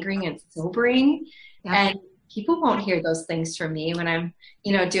it's angering and sobering. Yeah. And people won't hear those things from me when I'm,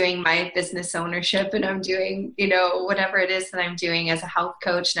 doing my business ownership, and I'm doing, whatever it is that I'm doing as a health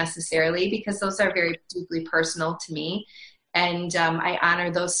coach necessarily, because those are very deeply personal to me. And I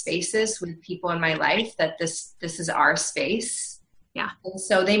honor those spaces with people in my life, that this is our space. Yeah. And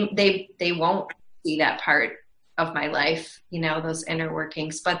so they won't see that part of my life, those inner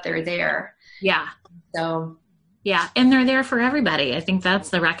workings, but they're there. Yeah. So. Yeah. And they're there for everybody. I think that's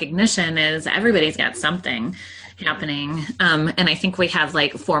the recognition, is everybody's got something happening. And I think we have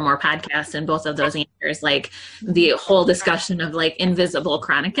like 4 more podcasts in both of those answers, like the whole discussion of like invisible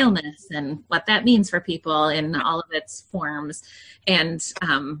chronic illness and what that means for people in all of its forms, and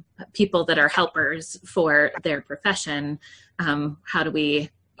people that are helpers for their profession. How do we,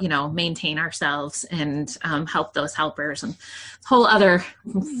 maintain ourselves and help those helpers, and whole other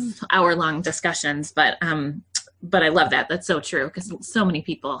hour-long discussions. But I love that. That's so true, because so many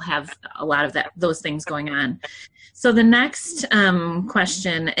people have a lot of those things going on. So the next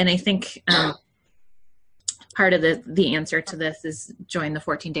question, and I think part of the answer to this is join the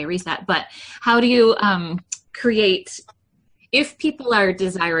 14-day reset, but how do you create, if people are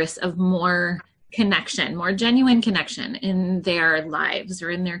desirous of more connection, more genuine connection in their lives or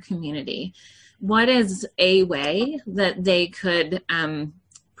in their community, what is a way that they could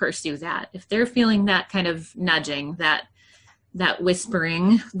pursue that? If they're feeling that kind of nudging, that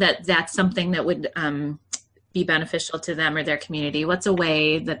whispering, that's something that would be beneficial to them or their community, what's a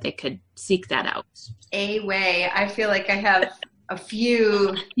way that they could seek that out? A way. I feel like I have a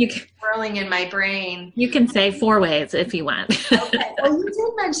few swirling in my brain. You can say 4 ways if you want. Okay. Well, you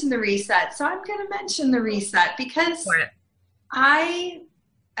did mention the reset, so I'm going to mention the reset because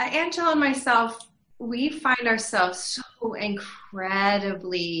Angela and myself, we find ourselves so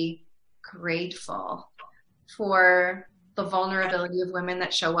incredibly grateful for the vulnerability of women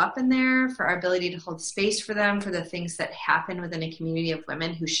that show up in there, for our ability to hold space for them, for the things that happen within a community of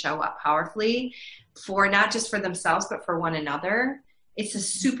women who show up powerfully, for not just for themselves, but for one another. It's a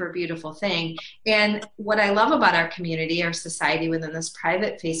super beautiful thing. And what I love about our community, our society within this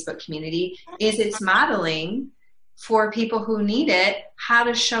private Facebook community, is it's modeling for people who need it how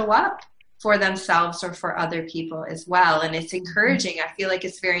to show up for themselves or for other people as well. And it's encouraging. I feel like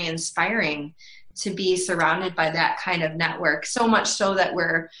it's very inspiring to be surrounded by that kind of network, so much so that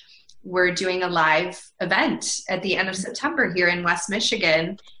we're doing a live event at the end of September here in West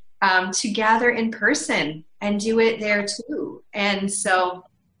Michigan to gather in person and do it there too. And so,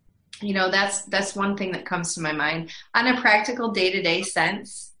 that's one thing that comes to my mind. On a practical day-to-day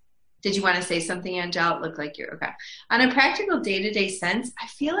sense, did you want to say something, Angela? It looked like you're okay. On a practical day-to-day sense, I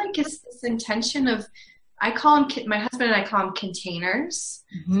feel like it's this intention of, my husband and I call them containers.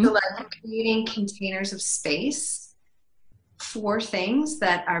 Mm-hmm. So like creating containers of space for things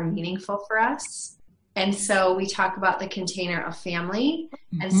that are meaningful for us. And so we talk about the container of family.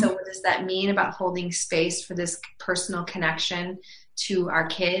 Mm-hmm. And so what does that mean about holding space for this personal connection to our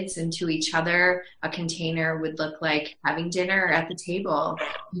kids and to each other? A container would look like having dinner at the table,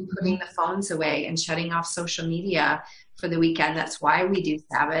 and putting the phones away and shutting off social media for the weekend. That's why we do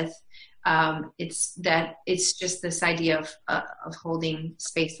Sabbath. It's just this idea of holding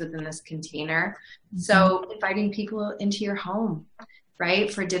space within this container. Mm-hmm. So inviting people into your home,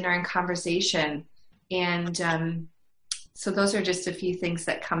 right, for dinner and conversation. And so those are just a few things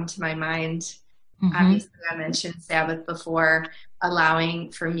that come to my mind. Mm-hmm. Obviously, I mentioned Sabbath before,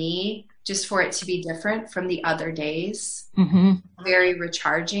 allowing for me just for it to be different from the other days. Mm-hmm. Very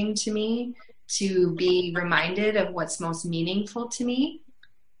recharging to me to be reminded of what's most meaningful to me.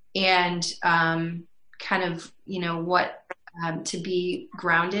 And kind of, what to be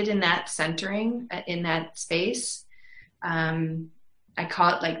grounded in that centering, in that space. I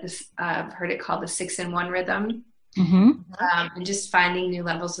call it like this, I've heard it called the 6-in-1 rhythm. Mm-hmm. And just finding new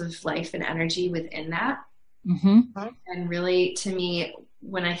levels of life and energy within that. Mm-hmm. And really, to me,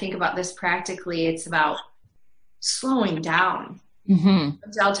 when I think about this practically, it's about slowing down. Mm-hmm.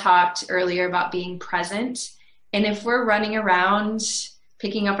 Adele talked earlier about being present. And if we're running around,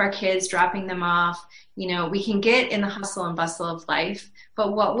 picking up our kids, dropping them off, we can get in the hustle and bustle of life.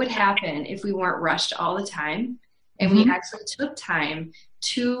 But what would happen if we weren't rushed all the time and we actually took time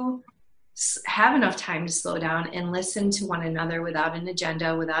to have enough time to slow down and listen to one another without an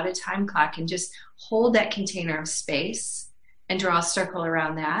agenda, without a time clock, and just hold that container of space and draw a circle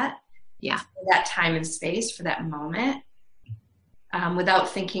around that. Yeah. For that time and space, for that moment, without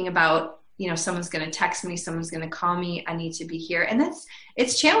thinking about, someone's going to text me, someone's going to call me, I need to be here. And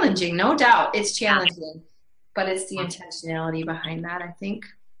it's challenging, no doubt. It's challenging, but it's the intentionality behind that, I think.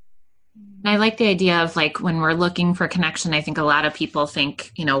 I like the idea of like when we're looking for connection, I think a lot of people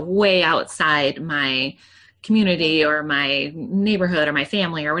think, way outside my community or my neighborhood or my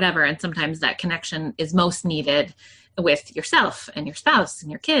family or whatever. And sometimes that connection is most needed with yourself and your spouse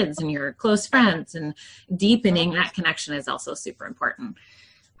and your kids and your close friends, and deepening that connection is also super important.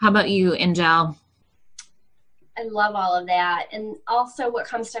 How about you, Angel? I love all of that. And also what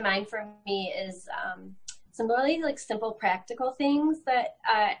comes to mind for me is some really like simple practical things that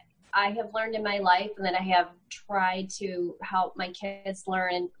I have learned in my life and that I have tried to help my kids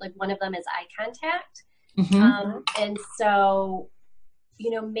learn. And like one of them is eye contact. Mm-hmm. And so,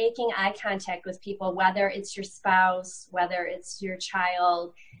 making eye contact with people, whether it's your spouse, whether it's your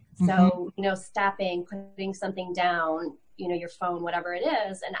child. So, stopping, putting something down, your phone, whatever it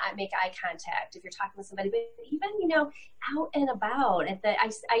is, and I make eye contact if you're talking to somebody, but even, out and about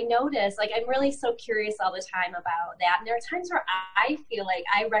I notice, like, I'm really so curious all the time about that. And there are times where I feel like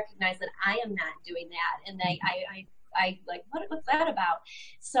I recognize that I am not doing that. And I like, what's that about?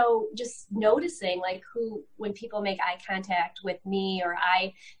 So just noticing like when people make eye contact with me or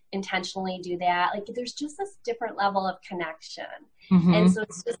I intentionally do that, like there's just this different level of connection. Mm-hmm. And so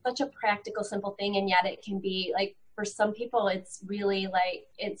it's just such a practical, simple thing. And yet it can be like for some people, it's really like,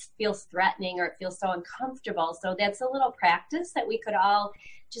 it feels threatening or it feels so uncomfortable. So that's a little practice that we could all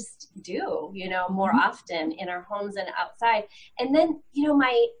just do, you know, more often in our homes and outside. And then, you know,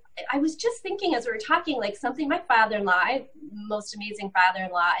 I was just thinking as we were talking, like something my father-in-law, I have most amazing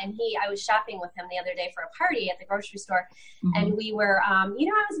father-in-law, and I was shopping with him the other day for a party at the grocery store, and we were, you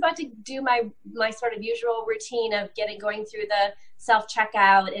know, I was about to do my sort of usual routine of going through the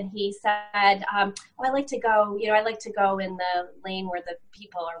self-checkout, and he said, oh, I like to go in the lane where the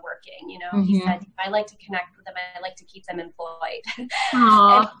people are working, you know. He said, I like to connect with them, I like to keep them employed.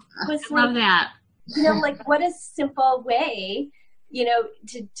 Aww, I love that. You know, like what a simple way, you know,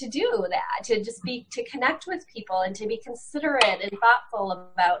 to do that, to just to connect with people and to be considerate and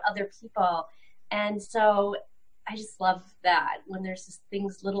thoughtful about other people. And so I just love that when there's just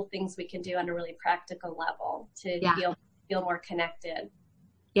little things we can do on a really practical level to feel more connected.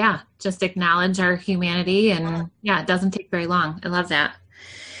 Yeah, just acknowledge our humanity, and it doesn't take very long. I love that.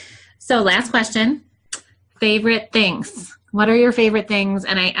 So last question, favorite things. What are your favorite things?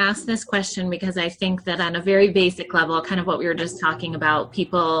 And I ask this question because I think that on a very basic level, kind of what we were just talking about,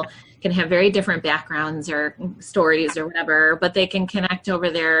 people can have very different backgrounds or stories or whatever, but they can connect over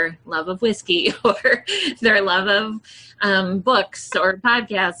their love of whiskey or their love of books or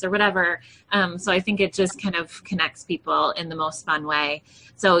podcasts or whatever. So I think it just kind of connects people in the most fun way.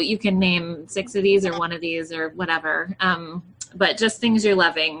 So you can name 6 of these or 1 of these or whatever. But just things you're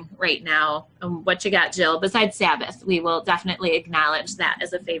loving right now. What you got, Jill? Besides Sabbath, we will definitely acknowledge that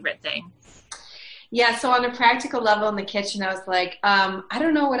as a favorite thing. Yeah, so on a practical level in the kitchen, I was like, I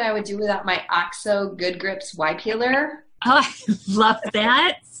don't know what I would do without my OXO Good Grips Y Peeler. Oh, I love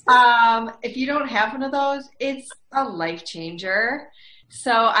that. If you don't have one of those, it's a life changer.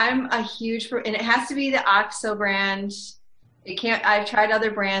 So I'm a huge, and it has to be the OXO brand. I've tried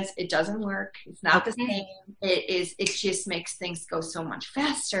other brands. It doesn't work. It's not the same. It just makes things go so much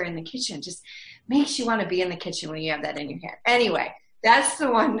faster in the kitchen. Just makes you want to be in the kitchen when you have that in your hand. Anyway, that's the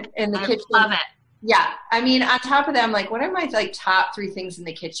one in the kitchen. Love it. Yeah. I mean, on top of that, I'm like, what are my top 3 things in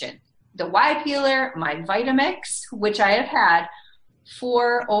the kitchen? The Y Peeler, my Vitamix, which I have had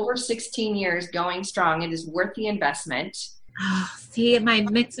for over 16 years going strong. It is worth the investment. Oh, see, my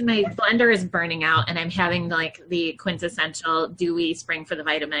blender is burning out, and I'm having like the quintessential dewy spring for the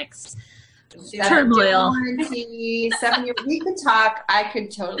Vitamix. Turmoil. 7 years. We could talk. I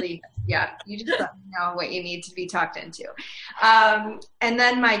could totally. Yeah, you just let me know what you need to be talked into. And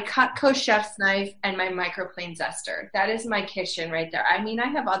then my Cutco chef's knife and my microplane zester. That is my kitchen right there. I mean, I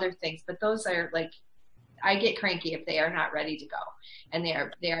have other things, but those are like, I get cranky if they are not ready to go, and they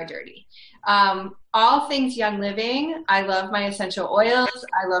are dirty. All things Young Living. I love my essential oils.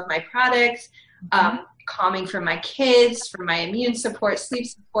 I love my products. Calming for my kids, for my immune support, sleep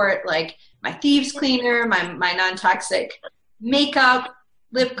support, like my Thieves Cleaner, my non-toxic makeup,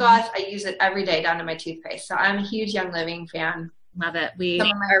 lip gloss. I use it every day down to my toothpaste. So I'm a huge Young Living fan. Love it.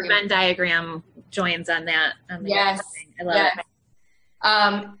 Our Venn diagram joins on that. Yes. I love it.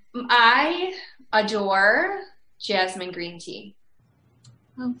 I adore jasmine green tea.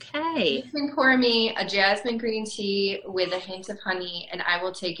 Okay. You can pour me a jasmine green tea with a hint of honey, and I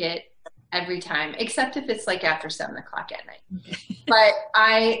will take it every time, except if it's like after 7 o'clock at night. Okay. But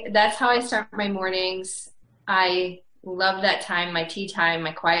that's how I start my mornings. I love that time, my tea time,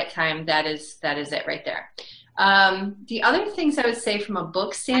 my quiet time. That is it right there. The other things I would say from a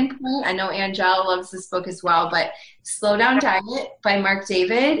book standpoint, I know Angela loves this book as well, but Slow Down Diet by Mark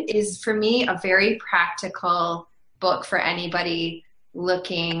David is for me a very practical book for anybody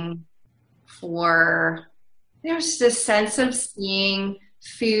looking for, there's this sense of seeing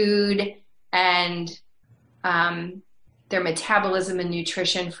food and their metabolism and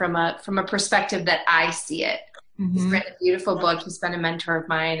nutrition from a perspective that I see it. He's written a beautiful book. He's been a mentor of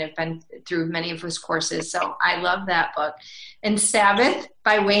mine. I've been through many of his courses. So I love that book. And Sabbath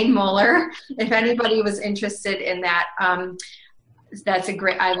by Wayne Muller. If anybody was interested in that, I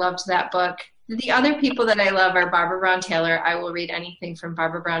loved that book. The other people that I love are Barbara Brown Taylor. I will read anything from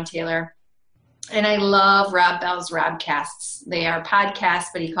Barbara Brown Taylor. And I love Rob Bell's Robcasts. They are podcasts,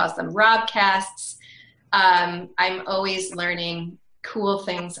 but he calls them Robcasts. I'm always learning cool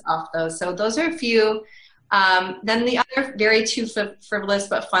things off those. So those are a few. Then the other very two frivolous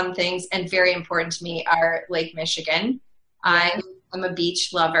but fun things and very important to me are Lake Michigan. I am a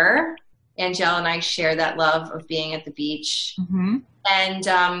beach lover. Angela and I share that love of being at the beach.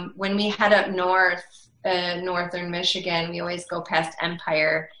 And when we head up north, northern Michigan, we always go past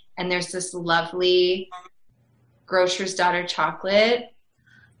Empire, and there's this lovely Grocer's Daughter chocolate.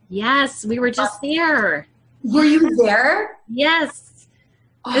 Yes, we were just there. Were you there? Yes.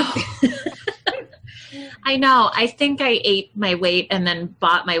 Oh. I know. I think I ate my weight and then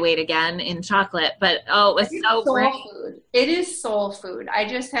bought my weight again in chocolate, but it was so great. Food. It is soul food. I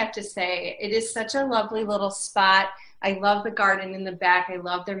just have to say, it is such a lovely little spot. I love the garden in the back. I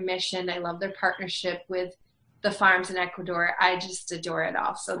love their mission. I love their partnership with the farms in Ecuador. I just adore it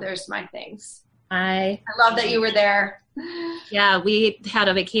all. So there's my things. I love that you were there. Yeah, we had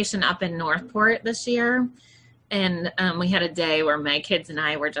a vacation up in Northport this year. And we had a day where my kids and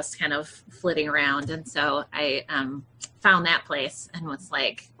I were just kind of flitting around. And so I found that place and was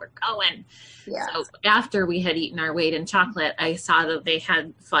like, we're going. Yeah. So after we had eaten our weight in chocolate, I saw that they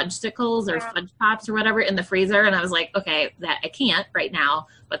had fudgesicles or fudge pops or whatever in the freezer. And I was like, okay, that I can't right now,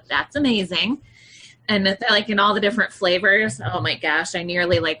 but that's amazing. And it's like in all the different flavors. Oh my gosh, I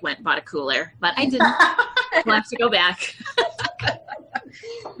nearly like went and bought a cooler, but I didn't. We'll have to go back.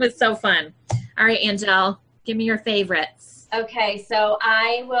 It was so fun. All right, Angel. Give me your favorites. Okay, so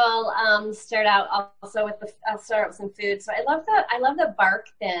I will start out also with I'll start with some food. So I love the Bark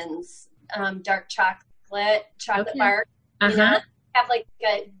Thins, dark chocolate Okay. bark. You Uh-huh. know,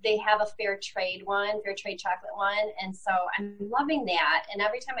 they have a fair trade chocolate one, and so I'm loving that. And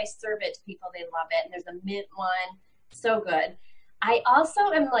every time I serve it to people, they love it. And there's a mint one, so good. I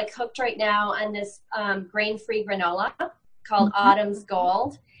also am like hooked right now on this grain-free granola called Autumn's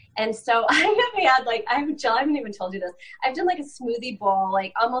Gold. And so I have had Jill, I haven't even told you this. I've done like a smoothie bowl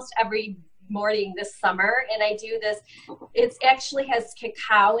like almost every morning this summer, and I do this. It actually has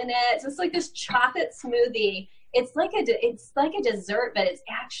cacao in it, so it's like this chocolate smoothie. It's like a dessert, but it's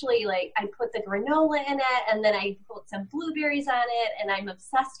actually like I put the granola in it, and then I put some blueberries on it, and I'm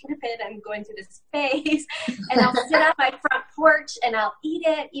obsessed with it. I'm going through this phase, and I'll sit on my front porch and I'll eat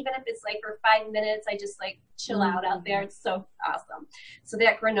it, even if it's like for 5 minutes. I just like chill out there. It's so awesome. So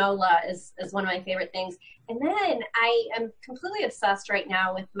that granola is one of my favorite things. And then I am completely obsessed right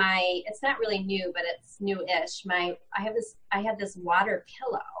now with it's not really new, but it's new-ish. I have this water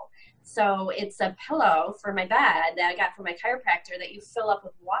pillow. So it's a pillow for my bed that I got from my chiropractor that you fill up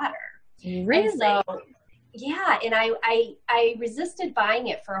with water. Really? And so, yeah, and I resisted buying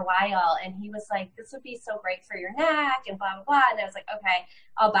it for a while, and he was like, this would be so great for your neck and blah, blah, blah. And I was like, okay,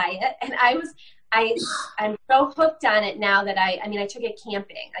 I'll buy it. And I'm so hooked on it now that I took it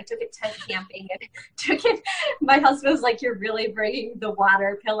camping. I took it tent camping and my husband was like, you're really bringing the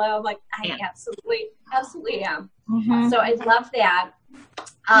water pillow. I'm like, I absolutely am. Mm-hmm. So I love that.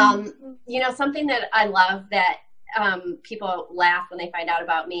 Something that I love that people laugh when they find out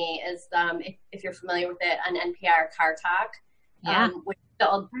about me is if you're familiar with it on NPR, Car Talk. Yeah. Which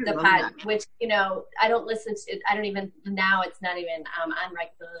the pod, which I don't listen to. I don't even now. It's not even on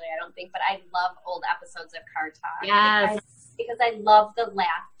regularly. I don't think, but I love old episodes of Car Talk. Yes. Because I love the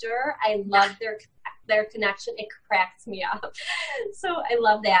laughter. I love their connection. It cracks me up. So I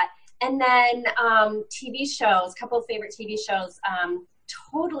love that. And then TV shows. A couple of favorite TV shows.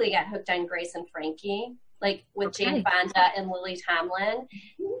 Totally got hooked on Grace and Frankie, like with Jane Fonda and Lily Tomlin.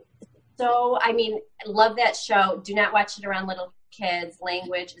 So, I love that show. Do not watch it around little kids.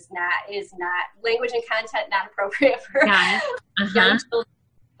 Language is not language and content not appropriate for young children.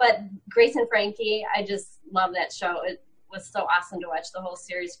 But Grace and Frankie, I just love that show. It was so awesome to watch the whole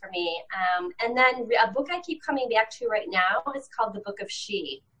series for me. And then a book I keep coming back to right now is called The Book of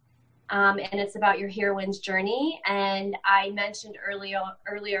She. And it's about your heroine's journey. And I mentioned earlier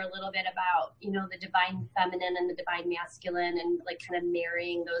a little bit about, the divine feminine and the divine masculine and like kind of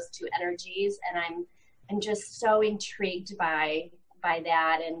marrying those two energies. And I'm just so intrigued by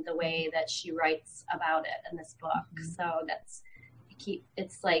that and the way that she writes about it in this book. So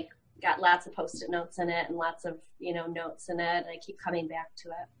it's like got lots of Post-it notes in it and lots of, notes in it. And I keep coming back to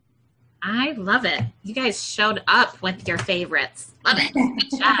it. I love it. You guys showed up with your favorites. Love it.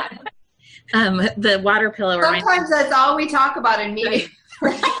 Good job. The water pillow. Sometimes that's all we talk about in meetings.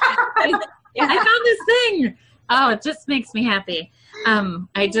 I found this thing. Oh, it just makes me happy.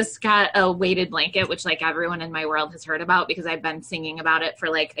 I just got a weighted blanket, which like everyone in my world has heard about because I've been singing about it for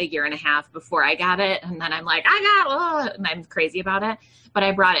like a year and a half before I got it. And then I'm like, and I'm crazy about it. But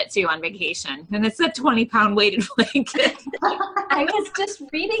I brought it too on vacation. And it's a 20-pound weighted blanket. I was just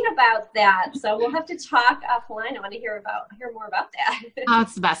reading about that. So we'll have to talk offline. I want to hear more about that. Oh,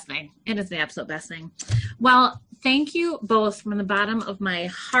 it's the best thing. It is the absolute best thing. Well, thank you both from the bottom of my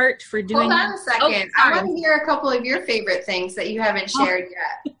heart for doing Hold on a second. I want to hear a couple of your favorite things that you haven't shared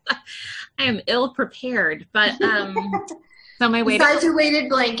yet. I am ill prepared, but so my weighted besides your weighted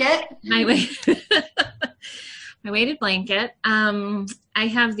blanket. My weighted blanket. I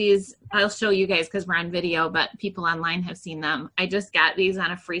have these, I'll show you guys because we're on video, but people online have seen them. I just got these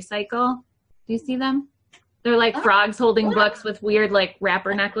on a free cycle. Do you see them? They're like frogs holding books with weird like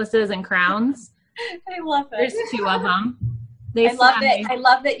wrapper necklaces and crowns. I love it. There's 2 of them. I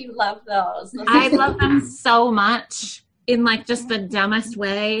love that you love those. I love them so much in like just the dumbest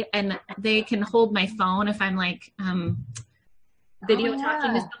way. And they can hold my phone if I'm like video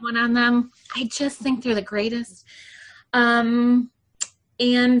talking to someone on them. I just think they're the greatest. And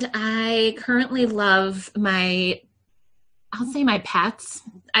I currently love my pets.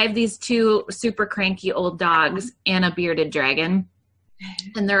 I have these 2 super cranky old dogs and a bearded dragon.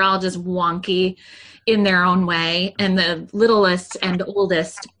 And they're all just wonky in their own way. And the littlest and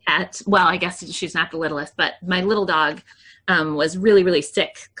oldest pet, well, I guess she's not the littlest, but my little dog was really, really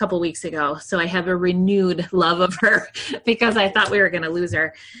sick a couple weeks ago. So I have a renewed love of her because I thought we were going to lose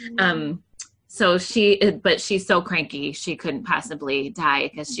her. But she's so cranky, she couldn't possibly die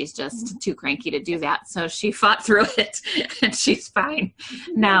because she's just too cranky to do that. So she fought through it and she's fine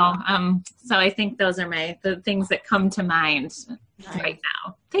now. So I think those are the things that come to mind right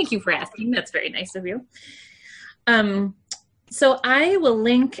now. Thank you for asking. That's very nice of you. So I will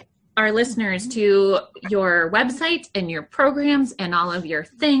link our listeners to your website and your programs and all of your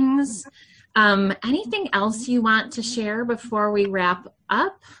things. Anything else you want to share before we wrap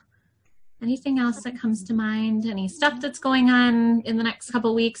up? Anything else that comes to mind? Any stuff that's going on in the next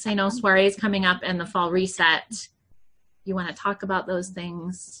couple of weeks? I know soiree is coming up and the fall reset. You want to talk about those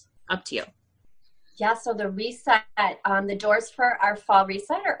things? Up to you. Yeah, so the reset, the doors for our fall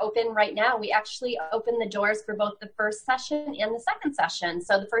reset are open right now. We actually open the doors for both the first session and the second session.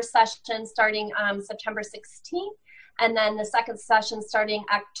 So the first session starting September 16th, and then the second session starting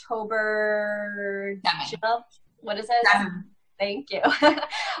October 7th. What is it? 7. Thank you.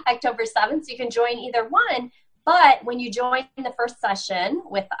 October 7th. So you can join either one. But when you join the first session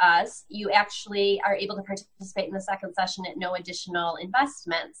with us, you actually are able to participate in the second session at no additional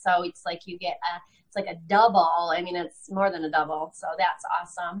investment. So it's like you get it's like a double. I mean, it's more than a double. So that's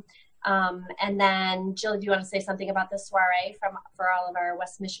awesome. And then, Jill, do you want to say something about the soiree for all of our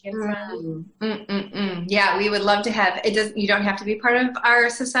West Michigan friends? Yeah, we would love to have it. You don't have to be part of our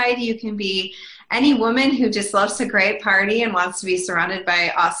society. You can be any woman who just loves a great party and wants to be surrounded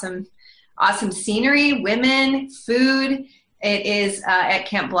by awesome scenery, women, food. It is at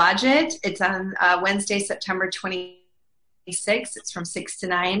Camp Blodgett. It's on Wednesday, September 26th. It's from 6 to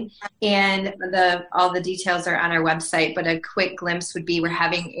 9. And all the details are on our website. But a quick glimpse would be we're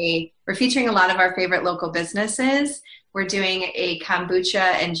featuring a lot of our favorite local businesses. We're doing a kombucha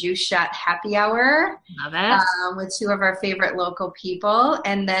and juice shot happy hour. Love it. With 2 of our favorite local people.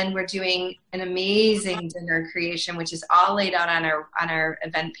 And then we're doing an amazing dinner creation, which is all laid out on our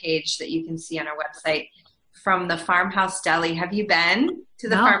event page that you can see on our website, from the Farmhouse Deli. Have you been to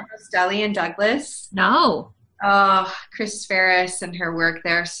the Farmhouse Deli in Douglas? No. Oh, Chris Ferris and her work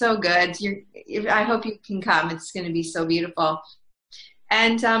there. So good. I hope you can come. It's going to be so beautiful.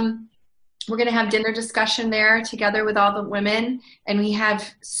 And we're going to have dinner discussion there together with all the women. And we have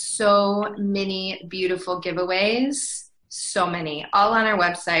so many beautiful giveaways. So many. All on our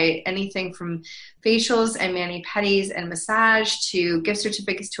website. Anything from facials and mani-pedis and massage to gift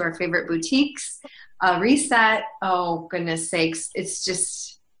certificates to our favorite boutiques. Reset. Oh, goodness sakes.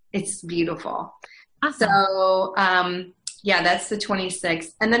 It's beautiful. Awesome. So, that's the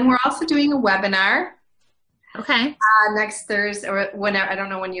 26th. And then we're also doing a webinar. Okay. Next Thursday, or whenever, I don't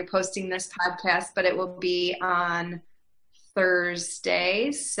know when you're posting this podcast, but it will be on Thursday,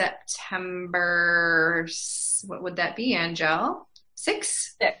 September, what would that be, Angel?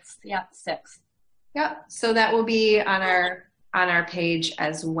 6th? 6th, yeah, 6th. Yeah, so that will be on our page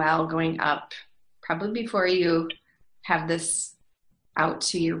as well, going up probably before you have this out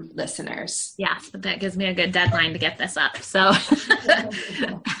to your listeners. Yes, but that gives me a good deadline to get this up. So,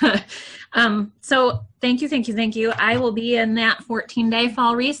 so thank you. I will be in that 14-day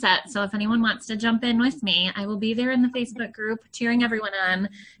fall reset. So if anyone wants to jump in with me, I will be there in the Facebook group, cheering everyone on,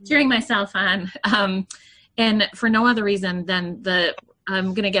 cheering myself on. And for no other reason than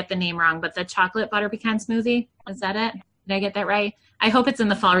I'm going to get the name wrong, but the chocolate butter pecan smoothie. Is that it? Did I get that right? I hope it's in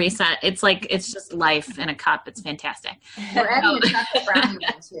the fall reset. It's just life in a cup. It's fantastic. We're adding a chocolate brownie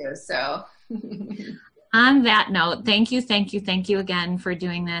one too. So on that note, thank you again for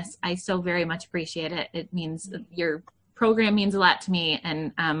doing this. I so very much appreciate it. It means your program means a lot to me,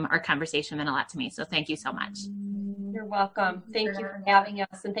 and our conversation meant a lot to me. So thank you so much. You're welcome. Thank you for having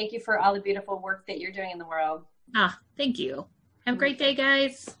us, and thank you for all the beautiful work that you're doing in the world. Thank you. Have a great day,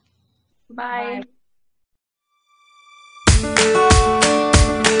 guys. Bye.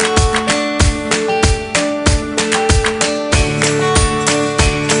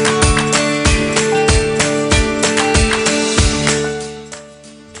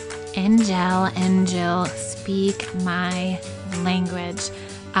 Angel and Jill speak my language.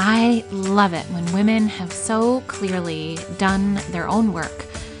 I love it when women have so clearly done their own work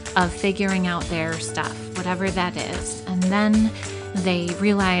of figuring out their stuff, whatever that is. And then they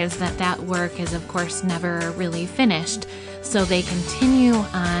realize that that work is, of course, never really finished. So they continue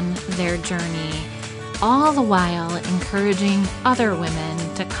on their journey, all the while encouraging other women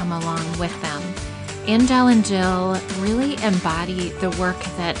to come along with them. Angel and Jill really embody the work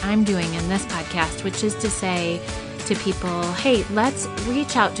that I'm doing in this podcast, which is to say to people, hey, let's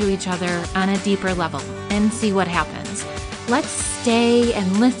reach out to each other on a deeper level and see what happens. Let's stay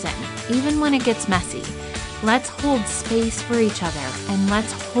and listen, even when it gets messy. Let's hold space for each other, and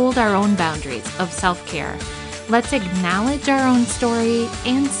let's hold our own boundaries of self-care. Let's acknowledge our own story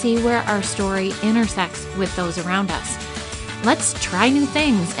and see where our story intersects with those around us. Let's try new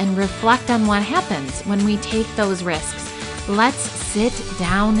things and reflect on what happens when we take those risks. Let's sit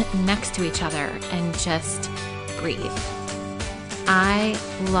down next to each other and just breathe. I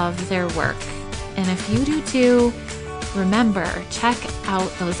love their work, and if you do too, remember, check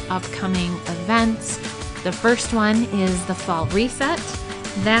out those upcoming events. The first one is the Fall Reset.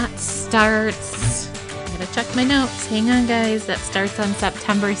 That starts, I'm going to check my notes. Hang on, guys. That starts on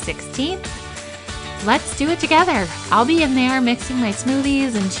September 16th. Let's do it together. I'll be in there mixing my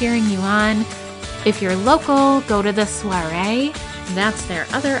smoothies and cheering you on. If you're local, go to the Soiree. That's their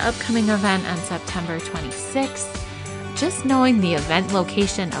other upcoming event on September 26th. Just knowing the event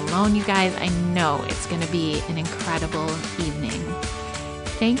location alone, you guys, I know it's going to be an incredible evening.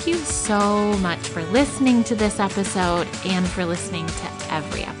 Thank you so much for listening to this episode and for listening to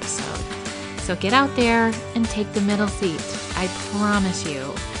every episode. So get out there and take the middle seat. I promise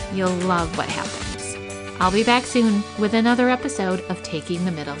you, you'll love what happens. I'll be back soon with another episode of Taking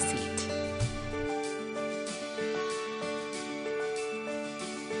the Middle Seat.